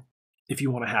tracking if you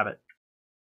want to have it.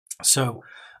 So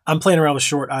I'm playing around with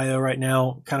Short.io right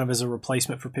now, kind of as a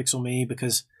replacement for Pixelme,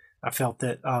 because I felt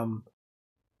that,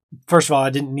 first of all,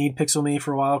 I didn't need Pixelme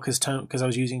for a while because I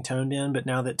was using TonedIn, but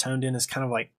now that TonedIn is kind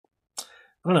of like, I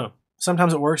don't know,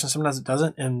 sometimes it works and sometimes it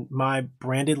doesn't. And my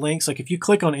branded links, like if you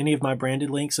click on any of my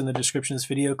branded links in the description of this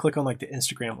video, click on like the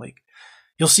Instagram link,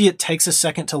 you'll see it takes a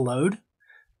second to load.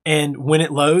 And when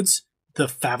it loads, the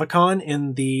favicon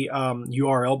in the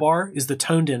URL bar is the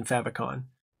TonedIn favicon.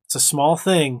 It's a small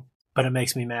thing, but it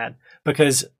makes me mad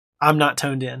because I'm not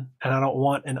toned in and I don't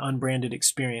want an unbranded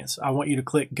experience. I want you to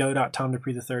click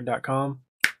go.tomdupreethird.com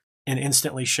and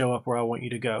instantly show up where I want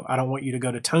you to go. I don't want you to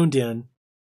go to TonedIn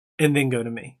and then go to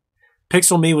me.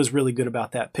 Pixelme was really good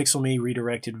about that. Pixelme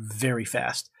redirected very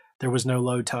fast. There was no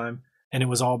load time and it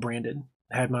was all branded.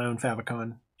 I had my own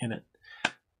favicon in it.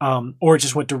 Or it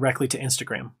just went directly to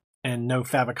Instagram and no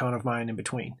favicon of mine in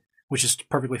between, which is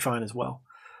perfectly fine as well.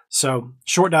 So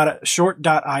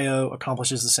short.io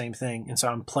accomplishes the same thing. And so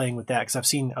I'm playing with that because I've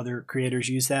seen other creators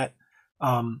use that.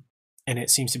 And it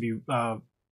seems to be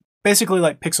basically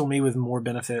like Pixelme with more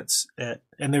benefits.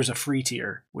 And there's a free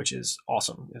tier, which is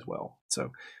awesome as well.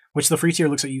 So, which the free tier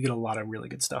looks like you get a lot of really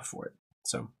good stuff for it.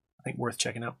 So I think worth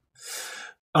checking out.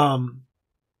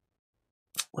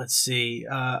 Let's see.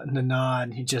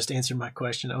 Nanad, he just answered my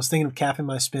question. I was thinking of capping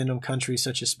my spend on countries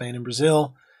such as Spain and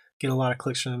Brazil. Get a lot of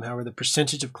clicks from them. However, the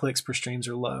percentage of clicks per streams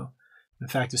are low. In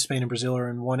fact, if Spain and Brazil are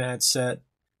in one ad set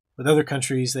With other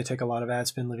countries, they take a lot of ad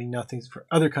spend, leaving nothing for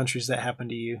other countries that happen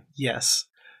to you. Yes.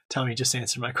 Tommy just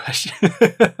answered my question.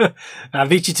 I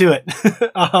beat you to it.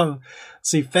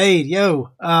 See, Fade,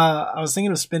 yo, I was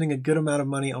thinking of spending a good amount of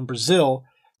money on Brazil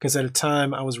because at a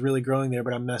time I was really growing there,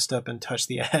 but I messed up and touched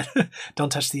the ad.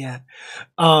 Don't touch the ad.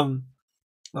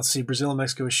 Let's see, Brazil and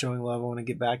Mexico is showing love. I want to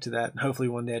get back to that. And hopefully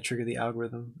one day I trigger the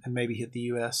algorithm and maybe hit the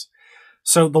US.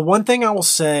 So the one thing I will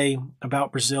say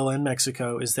about Brazil and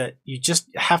Mexico is that you just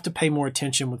have to pay more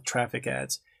attention with traffic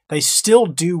ads. They still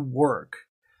do work,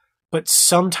 but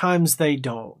sometimes they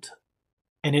don't.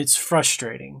 And it's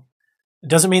frustrating.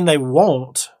 It doesn't mean they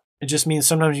won't. It just means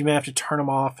sometimes you may have to turn them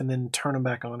off and then turn them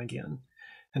back on again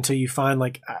until you find,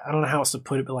 like, I don't know how else to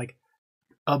put it, but like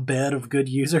a bed of good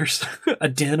users, a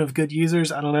den of good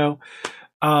users. I don't know.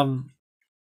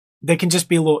 They can just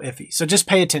be a little iffy. So just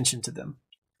pay attention to them.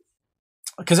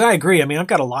 Because I agree. I mean, I've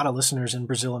got a lot of listeners in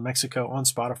Brazil and Mexico on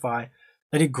Spotify.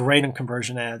 They did great on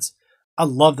conversion ads. I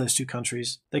love those two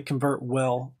countries. They convert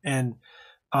well, and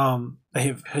they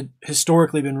have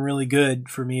historically been really good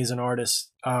for me as an artist.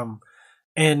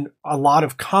 And a lot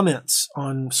of comments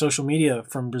on social media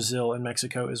from Brazil and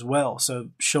Mexico as well. So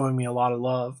showing me a lot of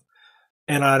love.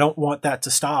 And I don't want that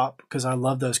to stop because I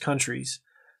love those countries.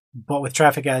 But with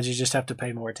traffic ads, you just have to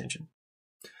pay more attention.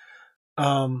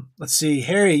 Let's see.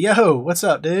 Harry, yo, what's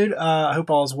up, dude? I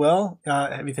hope all is well.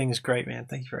 Everything is great, man.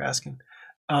 Thank you for asking.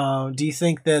 Do you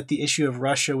think that the issue of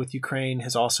Russia with Ukraine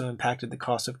has also impacted the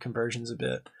cost of conversions a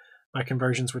bit? My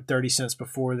conversions were 30 cents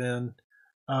before then,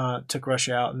 took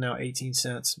Russia out, and now 18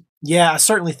 cents. Yeah, I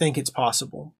certainly think it's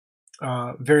possible.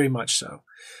 Very much so.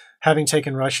 Having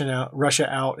taken Russia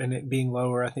out and it being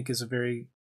lower, I think is a very,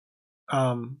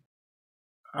 I'll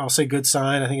say good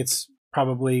sign. I think it's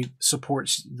probably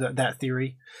supports that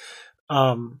theory.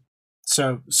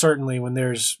 So certainly when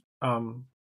there's,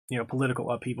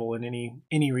 political upheaval in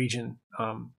any region,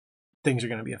 things are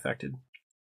going to be affected.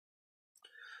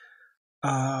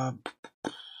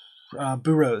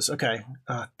 Burros. Okay.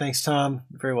 Thanks, Tom.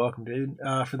 You're very welcome, dude.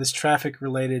 For this traffic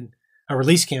related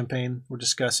release campaign we're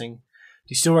discussing,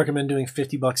 do you still recommend doing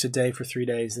 $50 a day for 3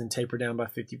 days, then taper down by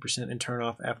 50% and turn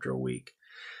off after a week?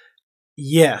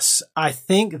 Yes, I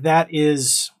think that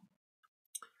is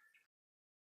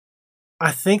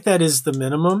the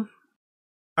minimum.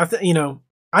 I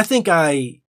think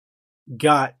I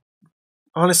got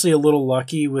honestly a little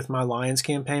lucky with my Lions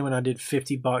campaign when I did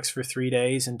 $50 for 3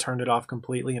 days and turned it off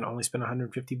completely and only spent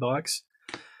 $150.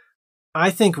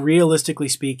 I think realistically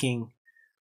speaking,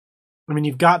 I mean,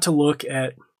 you've got to look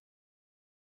at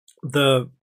the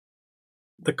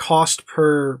cost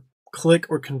per click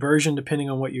or conversion depending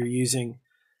on what you're using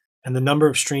and the number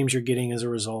of streams you're getting as a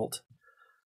result,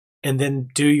 and then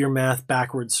do your math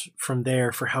backwards from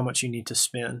there for how much you need to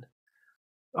spend.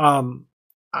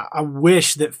 I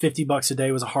wish that $50 a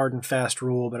day was a hard and fast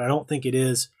rule, but I don't think it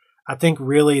is. I think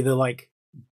really the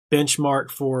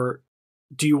benchmark for,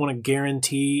 do you want to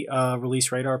guarantee a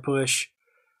release radar push?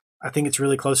 I think it's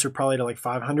really closer probably to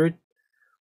 500.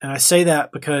 And I say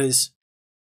that because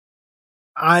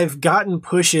I've gotten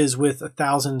pushes with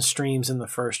 1,000 streams in the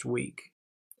first week,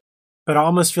 but I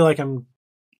almost feel like I'm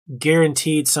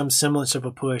guaranteed some semblance of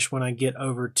a push when I get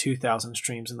over 2,000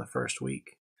 streams in the first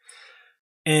week.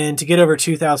 And to get over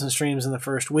 2,000 streams in the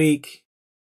first week,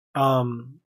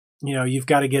 you've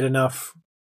got to get enough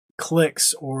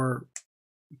clicks or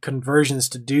conversions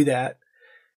to do that.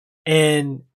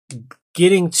 And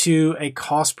getting to a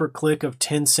cost per click of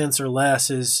 10 cents or less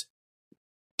is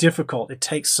difficult. It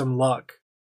takes some luck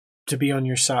to be on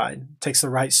your side. It takes the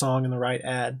right song and the right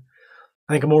ad.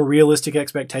 I think a more realistic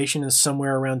expectation is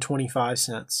somewhere around 25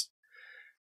 cents.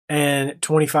 And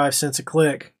 25 cents a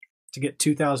click to get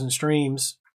 2,000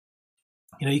 streams,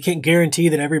 you can't guarantee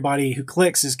that everybody who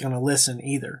clicks is going to listen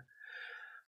either.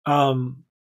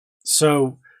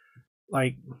 So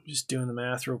just doing the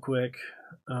math real quick.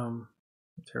 I'm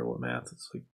terrible at math. It's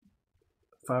like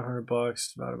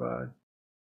 $500 divided by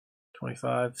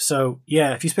 25. So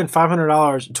yeah, if you spend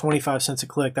 $500 and 25 cents a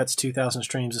click, that's 2,000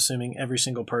 streams, assuming every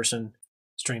single person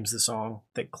streams the song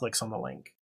that clicks on the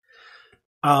link.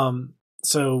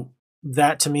 So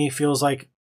that to me feels like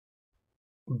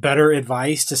better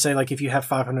advice to say, if you have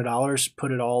 $500,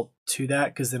 put it all to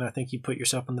that, because then I think you put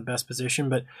yourself in the best position.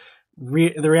 But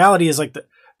the reality is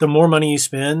the more money you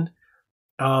spend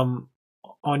on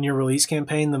your release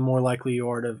campaign, the more likely you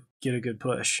are to get a good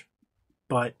push.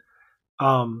 But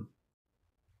are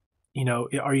you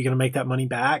going to make that money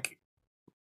back?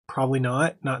 Probably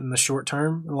not in the short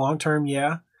term. In the long term,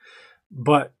 yeah.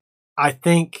 But I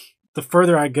think the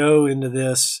further I go into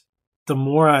this, the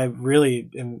more I really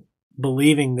am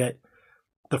believing that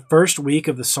the first week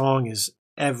of the song is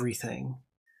everything.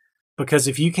 Because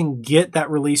if you can get that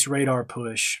release radar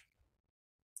push,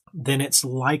 then it's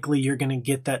likely you're going to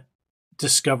get that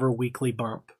Discover Weekly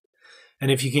bump. And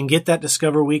if you can get that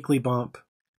Discover Weekly bump,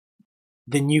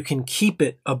 then you can keep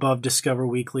it above Discover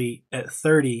Weekly at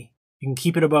 30. You can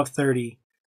keep it above 30.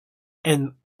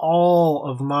 And all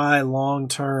of my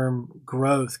long-term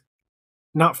growth,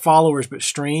 not followers, but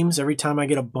streams, every time I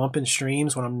get a bump in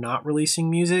streams when I'm not releasing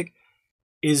music,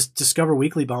 is Discover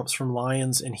Weekly bumps from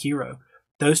Lions and Hero.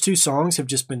 Those two songs have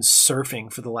just been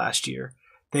surfing for the last year.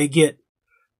 They get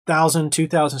 1,000,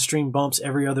 2,000 stream bumps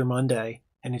every other Monday,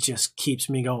 and it just keeps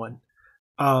me going.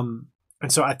 And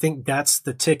so I think that's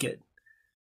the ticket.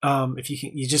 If you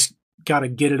can, you just got to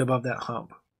get it above that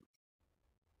hump.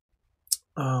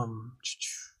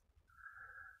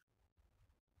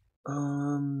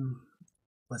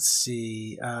 Let's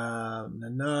see.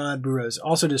 Nanad Burrows.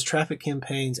 Also, does traffic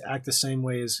campaigns act the same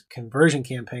way as conversion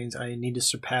campaigns? I need to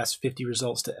surpass 50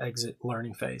 results to exit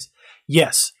learning phase.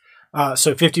 Yes.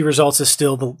 So 50 results is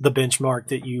still the benchmark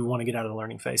that you want to get out of the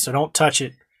learning phase. So don't touch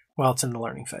it while it's in the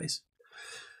learning phase.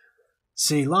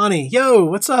 See, Lonnie, yo,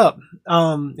 what's up?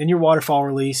 In your waterfall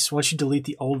release, once you delete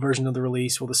the old version of the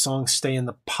release, will the song stay in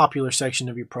the popular section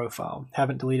of your profile?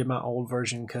 Haven't deleted my old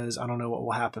version because I don't know what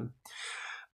will happen.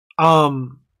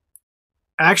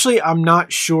 Actually, I'm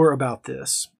not sure about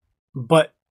this,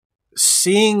 but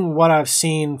seeing what I've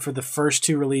seen for the first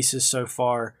two releases so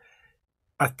far,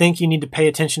 I think you need to pay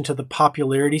attention to the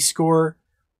popularity score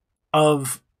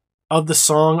of the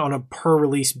song on a per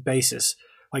release basis.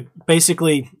 Like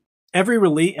basically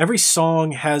every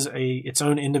song has its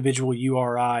own individual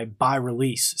URI by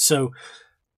release. So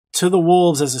To the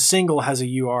Wolves as a single has a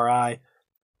URI.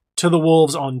 To the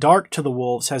Wolves on Dark to the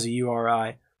Wolves has a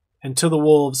URI. And To the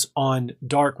Wolves on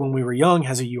Dark When We Were Young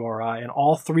has a URI. And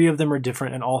all three of them are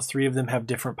different, and all three of them have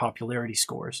different popularity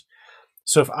scores.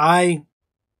 So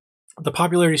the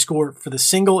popularity score for the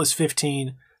single is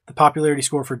 15, the popularity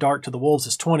score for Dark to the Wolves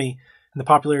is 20, and the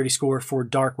popularity score for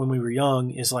Dark When We Were Young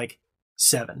is like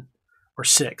 7 or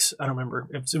 6. I don't remember.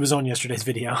 It was on yesterday's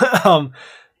video.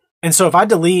 And so if I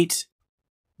delete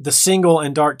the single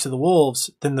and Dark to the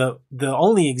Wolves, then the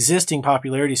only existing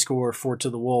popularity score for To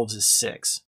the Wolves is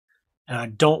 6. And I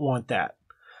don't want that.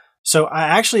 So I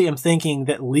actually am thinking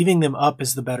that leaving them up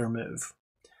is the better move.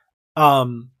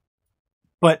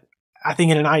 But I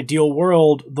think in an ideal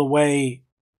world, the way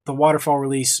the waterfall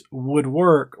release would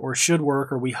work or should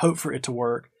work, or we hope for it to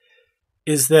work,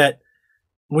 is that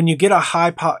when you get a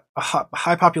high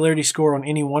popularity score on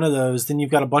any one of those, then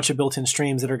you've got a bunch of built-in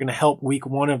streams that are going to help week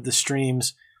one of the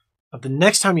streams of the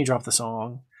next time you drop the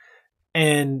song.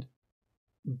 And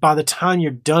by the time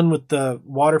you're done with the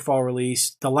waterfall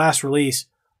release, the last release,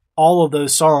 all of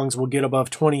those songs will get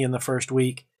above 20 in the first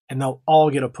week, and they'll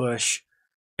all get a push.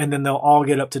 And then they'll all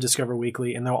get up to Discover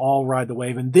Weekly, and they'll all ride the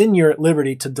wave. And then you're at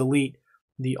liberty to delete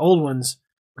the old ones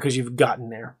because you've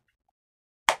gotten there.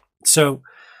 So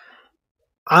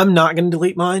I'm not going to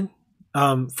delete mine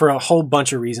for a whole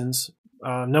bunch of reasons.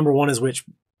 Number one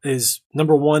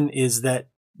is that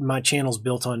my channel's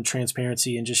built on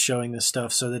transparency and just showing this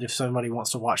stuff so that if somebody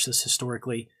wants to watch this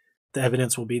historically, the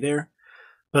evidence will be there.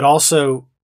 But also,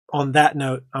 on that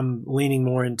note, I'm leaning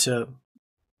more into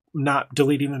not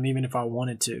deleting them even if I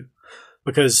wanted to,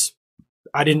 because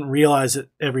I didn't realize that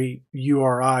every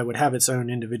URI would have its own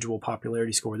individual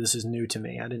popularity score. This is new to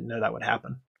me. I didn't know that would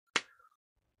happen.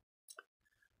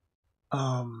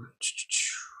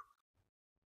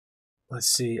 Let's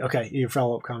see. Okay, your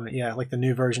follow-up comment. Yeah, like the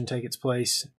new version take its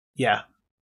place. Yeah.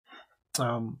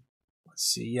 Let's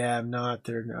see. Yeah, I'm not.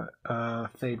 They're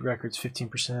not. Fade Records,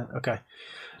 15%. Okay.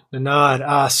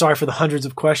 Nanad, sorry for the hundreds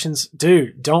of questions.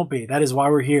 Dude, don't be. That is why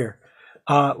we're here.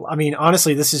 I mean,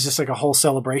 honestly, this is just like a whole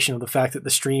celebration of the fact that the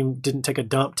stream didn't take a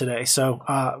dump today. So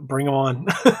bring them on.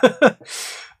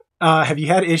 Have you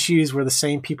had issues where the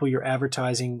same people you're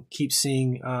advertising keep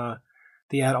seeing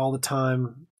the ad all the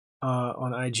time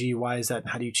on IG? Why is that? And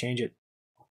how do you change it?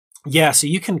 Yeah, so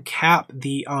you can cap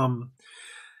the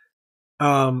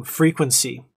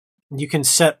frequency. You can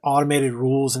set automated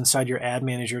rules inside your ad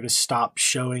manager to stop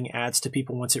showing ads to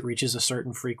people once it reaches a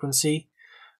certain frequency.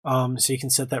 So you can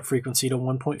set that frequency to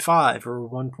 1.5 or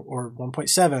 1 or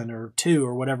 1.7 or 2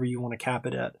 or whatever you want to cap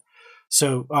it at.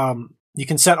 So you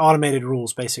can set automated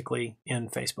rules basically in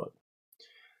Facebook.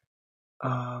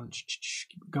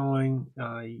 Keep going.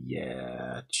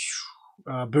 Yeah.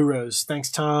 Burrows. Thanks,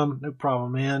 Tom. No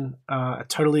problem, man. I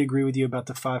totally agree with you about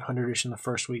the 500-ish in the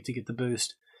first week to get the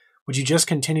boost. Would you just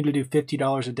continue to do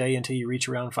 $50 a day until you reach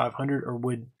around 500, or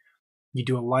would you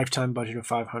do a lifetime budget of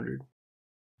 500?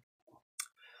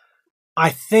 I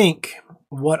think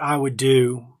what I would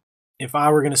do if I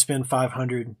were going to spend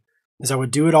 500 is I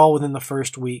would do it all within the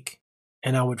first week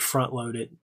and I would front load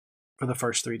it for the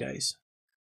first 3 days.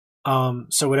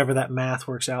 So whatever that math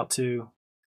works out to,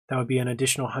 that would be an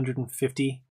additional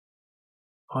 150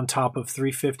 on top of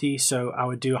 350. So I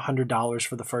would do $100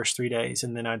 for the first 3 days,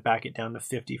 and then I'd back it down to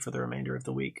 50 for the remainder of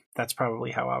the week. That's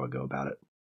probably how I would go about it.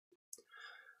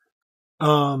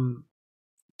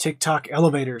 TikTok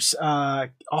elevators.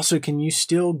 Also, can you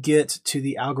still get to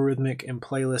the algorithmic and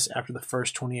playlist after the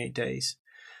first 28 days?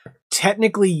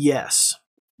 Technically, yes.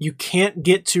 You can't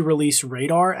get to release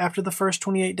radar after the first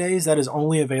 28 days. That is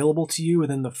only available to you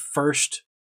within the first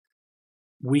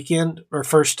weekend or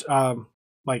first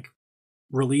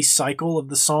release cycle of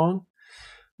the song.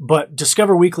 But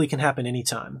Discover Weekly can happen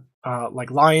anytime.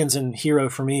 Like Lions and Hero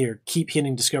for me keep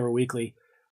hitting Discover Weekly.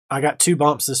 I got 2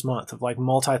 bumps this month of like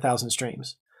multi-thousand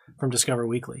streams from Discover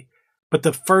Weekly. But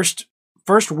the first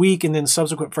week and then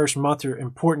subsequent first month are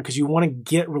important because you want to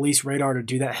get Release Radar to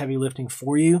do that heavy lifting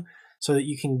for you so that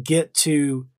you can get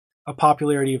to a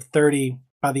popularity of 30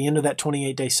 by the end of that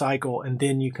 28-day cycle, and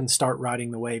then you can start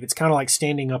riding the wave. It's kind of like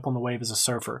standing up on the wave as a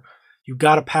surfer. You've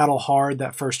got to paddle hard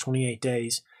that first 28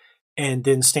 days and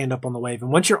then stand up on the wave.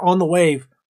 And once you're on the wave,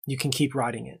 you can keep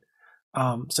riding it.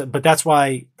 But that's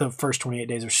why the first 28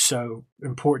 days are so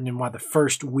important and why the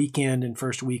first weekend and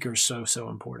first week are so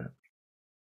important.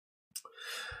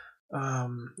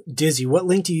 Dizzy, what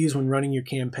link do you use when running your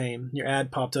campaign? Your ad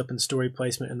popped up in story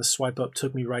placement and the swipe up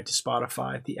took me right to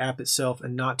Spotify, the app itself,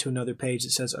 and not to another page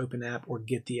that says open app or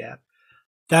get the app.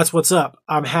 That's what's up.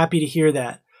 I'm happy to hear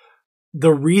that.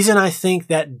 The reason I think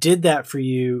that did that for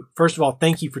you, first of all,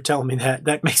 thank you for telling me that.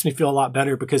 That makes me feel a lot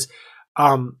better because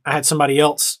I had somebody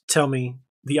else tell me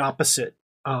the opposite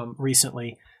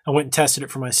recently. I went and tested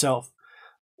it for myself.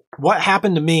 What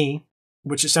happened to me,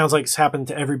 which it sounds like it's happened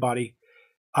to everybody,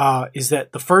 is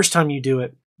that the first time you do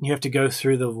it, you have to go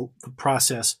through the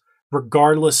process,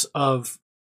 regardless of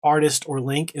artist or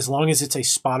link, as long as it's a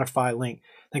Spotify link.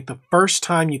 I think the first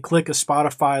time you click a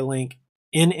Spotify link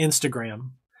in Instagram,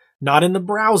 not in the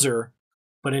browser,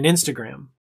 but in Instagram.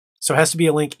 So it has to be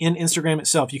a link in Instagram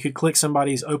itself. You could click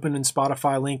somebody's open in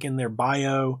Spotify link in their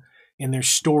bio, in their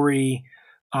story,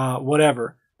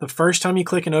 whatever. The first time you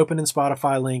click an open in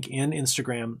Spotify link in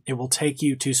Instagram, it will take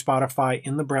you to Spotify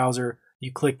in the browser.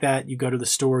 You click that, you go to the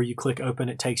store, you click open,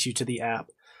 it takes you to the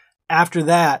app. After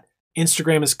that,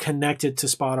 Instagram is connected to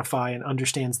Spotify and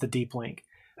understands the deep link.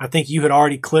 I think you had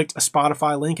already clicked a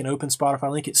Spotify link, an open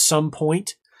Spotify link at some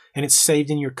point, and it's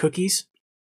saved in your cookies.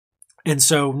 And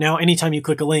so now anytime you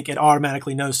click a link, it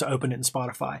automatically knows to open it in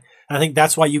Spotify. And I think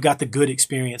that's why you got the good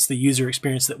experience, the user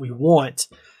experience that we want,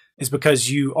 is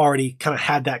because you already kind of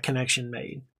had that connection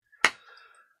made.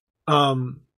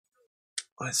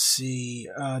 Let's see.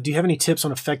 Do you have any tips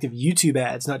on effective YouTube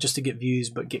ads, not just to get views,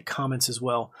 but get comments as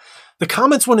well? The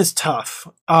comments one is tough.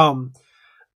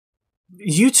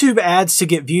 YouTube ads to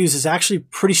get views is actually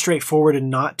pretty straightforward and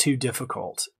not too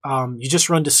difficult. You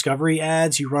just run discovery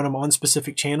ads, you run them on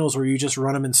specific channels, or you just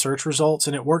run them in search results,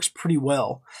 and it works pretty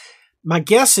well. My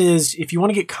guess is if you want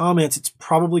to get comments, it's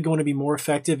probably going to be more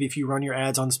effective if you run your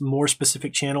ads on more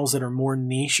specific channels that are more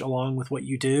niche along with what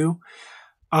you do.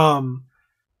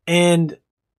 And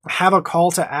have a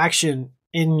call to action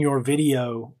in your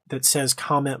video that says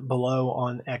comment below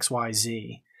on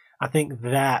XYZ. I think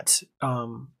that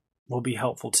will be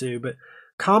helpful too. But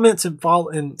comments and follow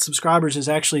and subscribers is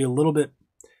actually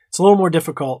it's a little more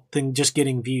difficult than just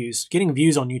getting views. Getting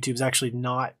views on YouTube is actually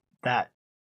not that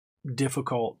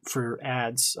difficult for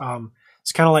ads.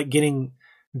 It's kind of like getting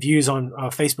views on a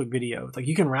Facebook video. Like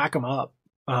you can rack them up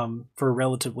for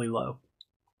relatively low.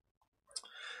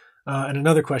 And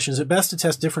another question, is it best to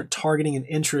test different targeting and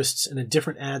interests in a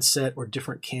different ad set or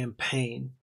different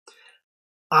campaign?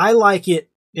 I like it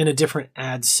in a different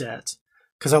ad set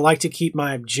because I like to keep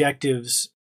my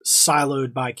objectives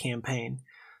siloed by campaign.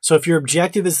 So if your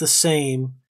objective is the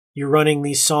same, you're running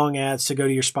these song ads to go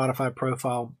to your Spotify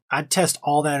profile, I'd test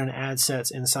all that in ad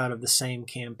sets inside of the same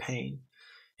campaign.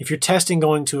 If you're testing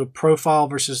going to a profile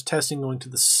versus testing going to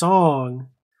the song,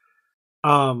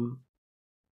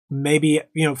 maybe,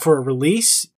 for a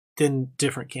release, then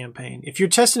different campaign. If you're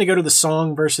testing to go to the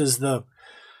song versus the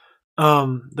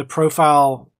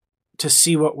profile to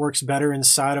see what works better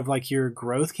inside of like your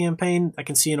growth campaign, I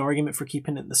can see an argument for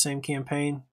keeping it in the same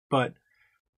campaign, but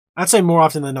I'd say more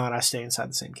often than not, I stay inside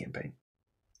the same campaign.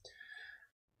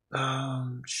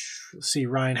 Let's see,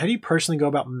 Ryan, how do you personally go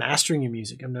about mastering your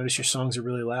music? I've noticed your songs are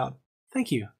really loud.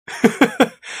 Thank you.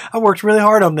 I worked really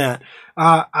hard on that.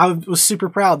 I was super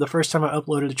proud the first time I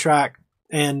uploaded a track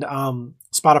and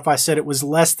Spotify said it was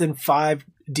less than 5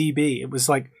 dB. It was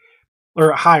like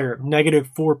or higher, negative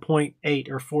 4.8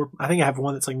 or 4. I think I have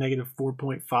one that's like negative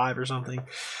 4.5 or something.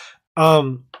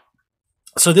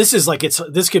 So this is like,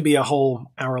 this could be a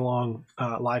whole hour long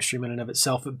live stream in and of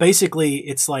itself. But basically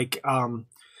it's like,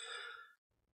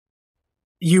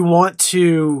 you want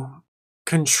to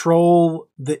control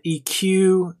the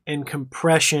EQ and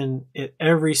compression at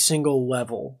every single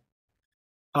level.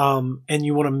 And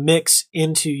you want to mix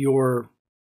into your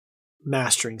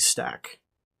mastering stack,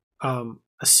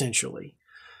 essentially,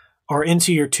 or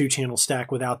into your 2-channel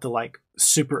stack without the like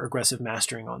super aggressive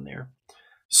mastering on there.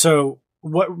 So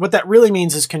what that really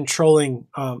means is controlling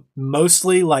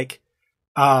mostly like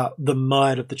the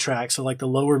mud of the track. So like the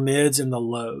lower mids and the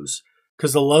lows,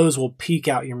 because the lows will peak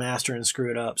out your master and screw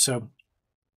it up. So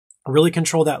really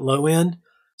control that low end,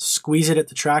 squeeze it at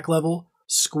the track level,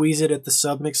 squeeze it at the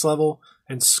submix level,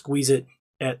 and squeeze it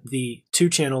at the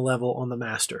 2-channel level on the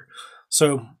master.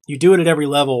 So you do it at every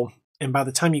level, and by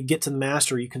the time you get to the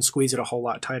master, you can squeeze it a whole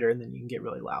lot tighter, and then you can get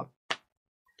really loud.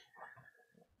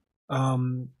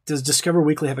 Does Discover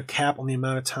Weekly have a cap on the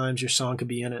amount of times your song could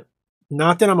be in it?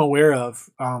 Not that I'm aware of.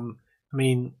 I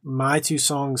mean, my 2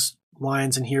 songs,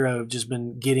 Lions and Hero, have just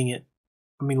been getting it.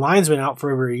 I mean, Lions been out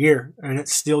for over a year, and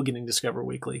it's still getting Discover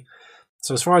Weekly.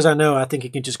 So as far as I know, I think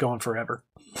it can just go on forever.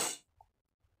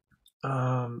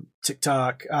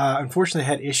 TikTok. Unfortunately,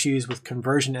 I had issues with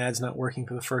conversion ads not working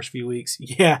for the first few weeks.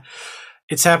 Yeah,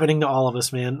 it's happening to all of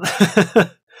us, man.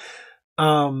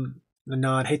 The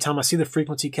nod. Hey, Tom, I see the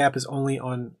frequency cap is only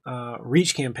on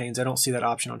reach campaigns. I don't see that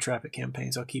option on traffic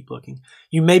campaigns. I'll keep looking.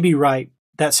 You may be right.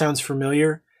 That sounds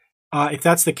familiar. If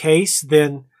that's the case,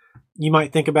 then you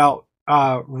might think about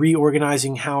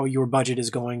reorganizing how your budget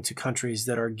is going to countries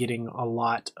that are getting a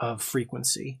lot of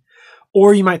frequency.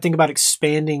 Or you might think about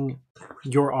expanding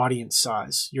your audience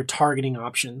size, your targeting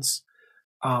options.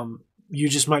 You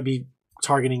just might be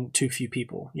targeting too few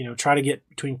people. You know, try to get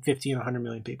between 50 and 100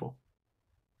 million people.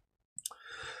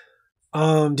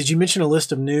 Did you mention a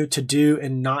list of new to do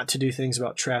and not to do things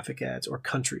about traffic ads or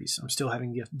countries? I'm still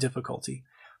having difficulty.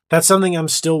 That's something I'm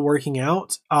still working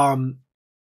out.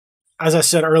 As I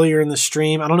said earlier in the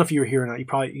stream, I don't know if you were here or not.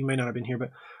 You may not have been here,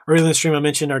 but earlier in the stream, I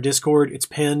mentioned our Discord. It's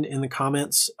pinned in the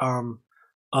comments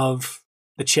of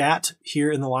the chat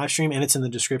here in the live stream, and it's in the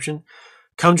description.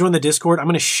 Come join the Discord. I'm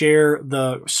going to share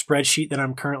the spreadsheet that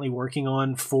I'm currently working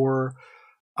on for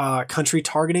country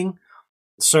targeting.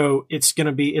 So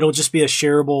it'll just be a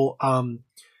shareable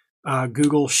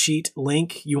Google Sheet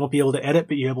link. You won't be able to edit,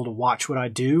 but you're able to watch what I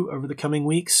do over the coming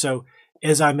weeks. So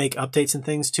as I make updates and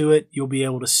things to it, you'll be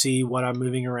able to see what I'm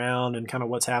moving around and kind of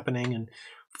what's happening and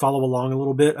follow along a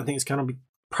little bit. I think it's kind of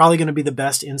probably going to be the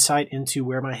best insight into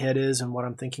where my head is and what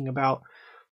I'm thinking about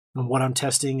and what I'm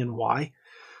testing and why.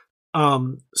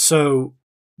 So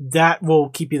that will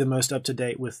keep you the most up to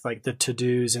date with like the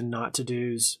to-dos and not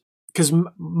to-dos. Because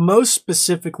most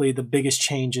specifically, the biggest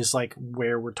change is like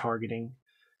where we're targeting.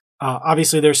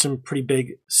 Obviously, there's some pretty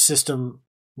big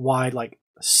system-wide like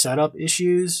setup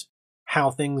issues,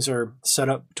 how things are set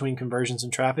up between conversions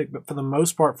and traffic. But for the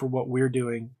most part, for what we're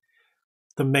doing,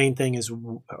 the main thing is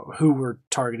who we're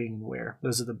targeting and where.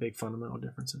 Those are the big fundamental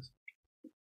differences.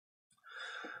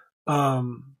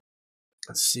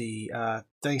 Let's see.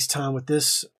 Thanks, Tom. With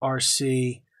this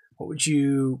RC, what would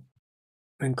you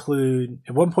include?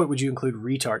 At one point, would you include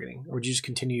retargeting, or would you just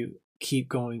keep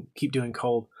doing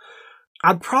cold?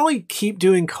 I'd probably keep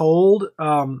doing cold.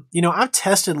 I've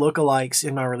tested lookalikes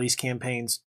in my release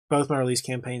campaigns, both my release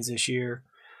campaigns this year.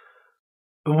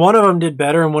 And one of them did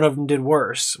better and one of them did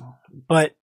worse.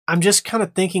 But I'm just kind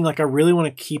of thinking like I really want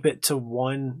to keep it to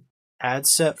one ad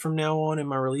set from now on in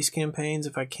my release campaigns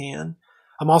if I can.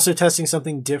 I'm also testing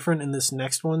something different in this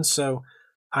next one. So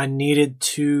I needed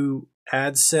 2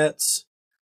 ad sets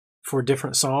for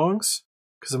different songs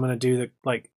because I'm going to do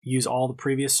use all the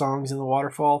previous songs in the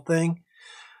waterfall thing.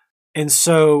 And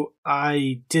so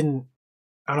I don't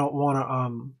want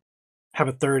to have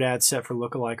a 3rd ad set for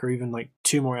lookalike or even like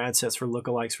 2 more ad sets for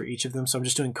lookalikes for each of them. So I'm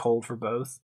just doing cold for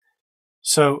both.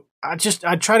 So I'd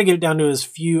try to get it down to as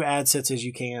few ad sets as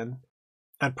you can.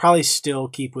 I'd probably still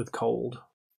keep with cold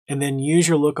and then use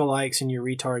your lookalikes and your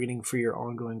retargeting for your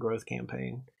ongoing growth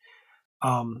campaign.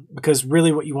 Because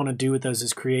really what you want to do with those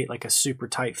is create like a super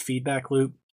tight feedback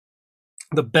loop.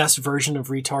 The best version of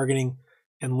retargeting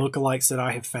and lookalikes that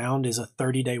I have found is a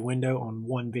 30-day window on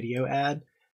one video ad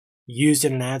used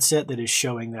in an ad set that is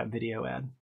showing that video ad.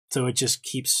 So it just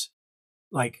keeps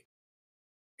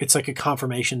it's like a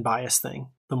confirmation bias thing.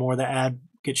 The more the ad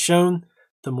gets shown,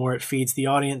 the more it feeds the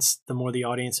audience, the more the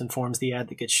audience informs the ad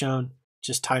that gets shown,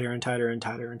 just tighter and tighter and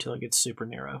tighter until it gets super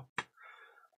narrow.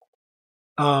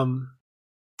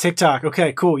 TikTok.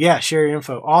 Okay, cool. Yeah, share your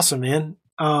info. Awesome, man.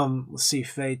 Let's see,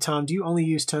 Faye. Tom, do you only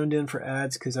use ToneDen for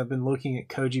ads? Because I've been looking at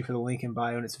Koji for the link in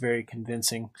bio, and it's very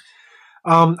convincing.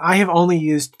 I have only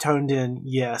used ToneDen,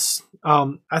 yes.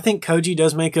 I think Koji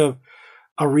does make a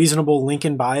reasonable link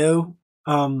in bio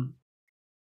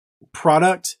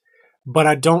product, but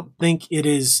I don't think it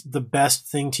is the best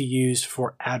thing to use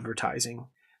for advertising.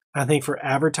 I think for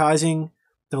advertising,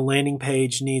 the landing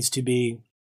page needs to be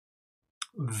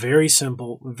very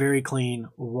simple, very clean,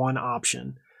 one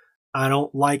option. I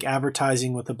don't like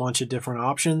advertising with a bunch of different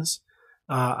options.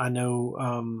 I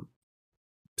know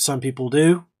some people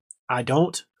do. I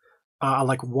don't. I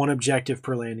like one objective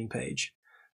per landing page.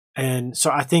 And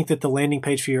so I think that the landing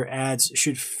page for your ads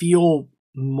should feel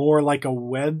more like a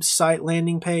website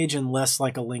landing page and less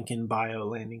like a link in bio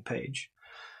landing page.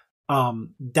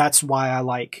 That's why I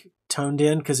like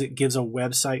ToneDen, because it gives a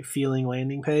website feeling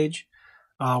landing page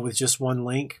with just one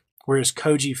link. Whereas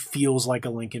Koji feels like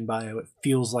a link in bio. It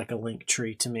feels like a link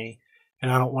tree to me.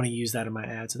 And I don't want to use that in my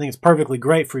ads. I think it's perfectly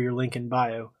great for your link in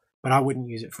bio, but I wouldn't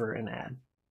use it for an ad.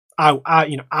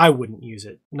 I wouldn't use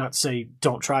it. Not to say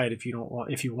don't try it if you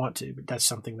want to, but that's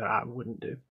something that I wouldn't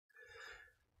do.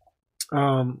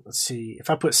 Let's see. If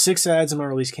I put 6 ads in my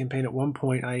release campaign at one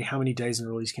point, i.e. how many days in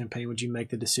the release campaign would you make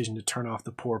the decision to turn off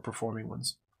the poor performing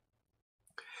ones?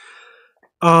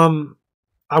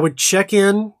 I would check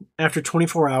in after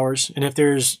 24 hours, and if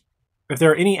there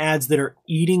are any ads that are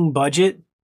eating budget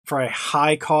for a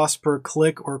high cost per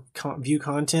click or view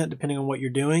content, depending on what you're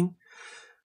doing,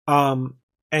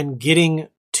 and getting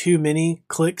too many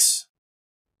clicks,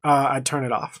 I'd turn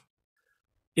it off.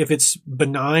 If it's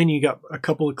benign, you got a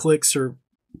couple of clicks or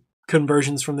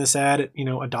conversions from this ad at,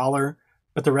 $1,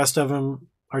 but the rest of them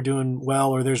are doing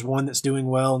well, or there's one that's doing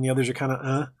well and the others are kind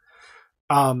of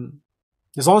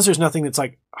as long as there's nothing that's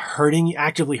like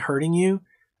actively hurting you,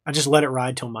 I just let it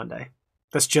ride till Monday.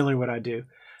 That's generally what I do.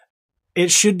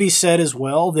 It should be said as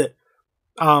well that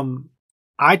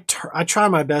I try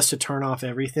my best to turn off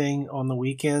everything on the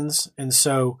weekends. And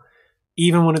so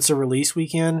even when it's a release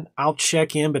weekend, I'll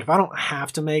check in. But if I don't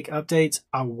have to make updates,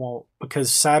 I won't,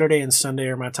 because Saturday and Sunday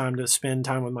are my time to spend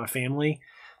time with my family.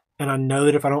 And I know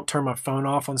that if I don't turn my phone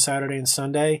off on Saturday and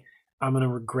Sunday, I'm going to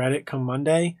regret it come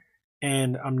Monday.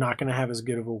 And I'm not going to have as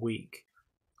good of a week.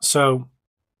 So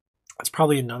that's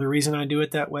probably another reason I do it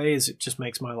that way, is it just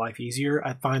makes my life easier.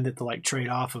 I find that the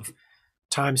trade-off of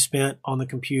time spent on the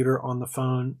computer, on the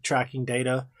phone, tracking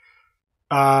data,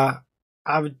 I'd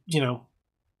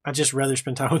just rather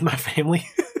spend time with my family.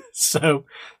 So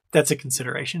that's a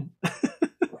consideration.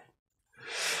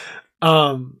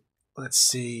 Let's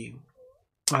see.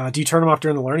 Do you turn them off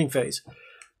during the learning phase?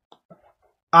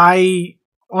 On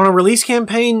a release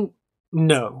campaign,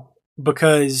 no,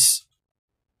 because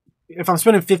if I'm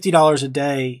spending $50 a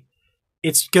day,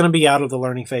 it's going to be out of the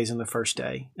learning phase in the first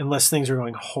day, unless things are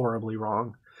going horribly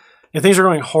wrong. If things are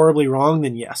going horribly wrong,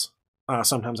 then yes,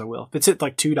 sometimes I will. If it's at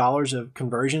like $2 of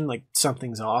conversion, like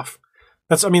something's off.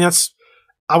 I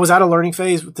was out of learning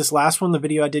phase with this last one, the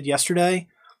video I did yesterday.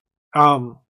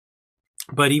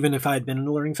 But even if I had been in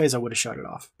the learning phase, I would have shut it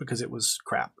off because it was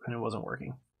crap and it wasn't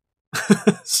working.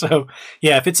 So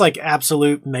yeah, if it's like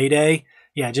absolute mayday,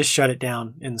 yeah, just shut it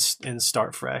down and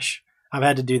start fresh. I've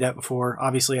had to do that before.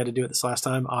 Obviously I had to do it this last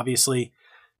time. Obviously,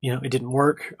 it didn't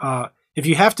work. If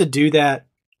you have to do that,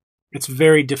 it's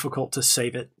very difficult to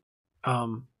save it.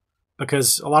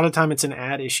 Because a lot of the time it's an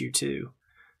ad issue too.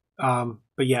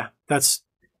 But yeah, that's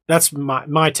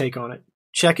my take on it.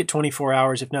 Check it 24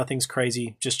 hours. If nothing's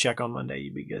crazy, just check on Monday.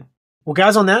 You'd be good. Well,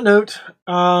 guys, on that note,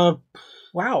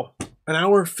 wow. An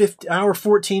hour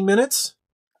 14 minutes.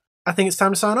 I think it's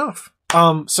time to sign off.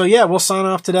 So yeah, we'll sign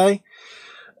off today.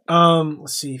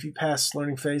 Let's see. If you pass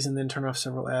learning phase and then turn off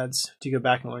several ads, do you go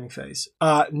back in learning phase?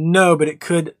 No, but it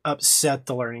could upset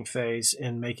the learning phase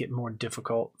and make it more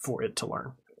difficult for it to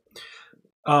learn.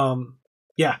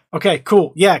 Yeah. Okay,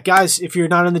 cool. Yeah, guys, if you're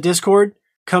not in the Discord,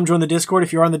 come join the Discord.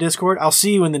 If you're on the Discord, I'll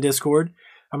see you in the Discord.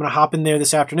 I'm going to hop in there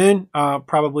this afternoon,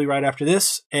 probably right after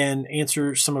this, and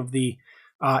answer some of the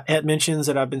at mentions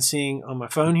that I've been seeing on my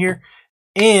phone here.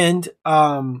 And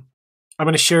I'm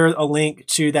going to share a link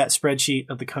to that spreadsheet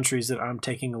of the countries that I'm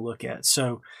taking a look at.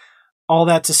 So all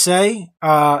that to say,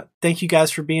 thank you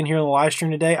guys for being here on the live stream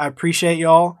today. I appreciate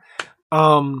y'all.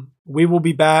 We will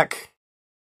be back.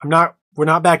 We're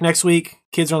not back next week.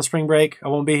 Kids are on spring break. I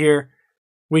won't be here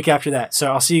week after that.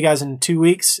 So I'll see you guys in 2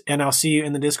 weeks, and I'll see you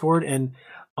in the Discord and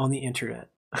on the internet.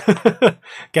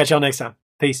 Catch y'all next time.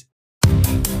 Peace.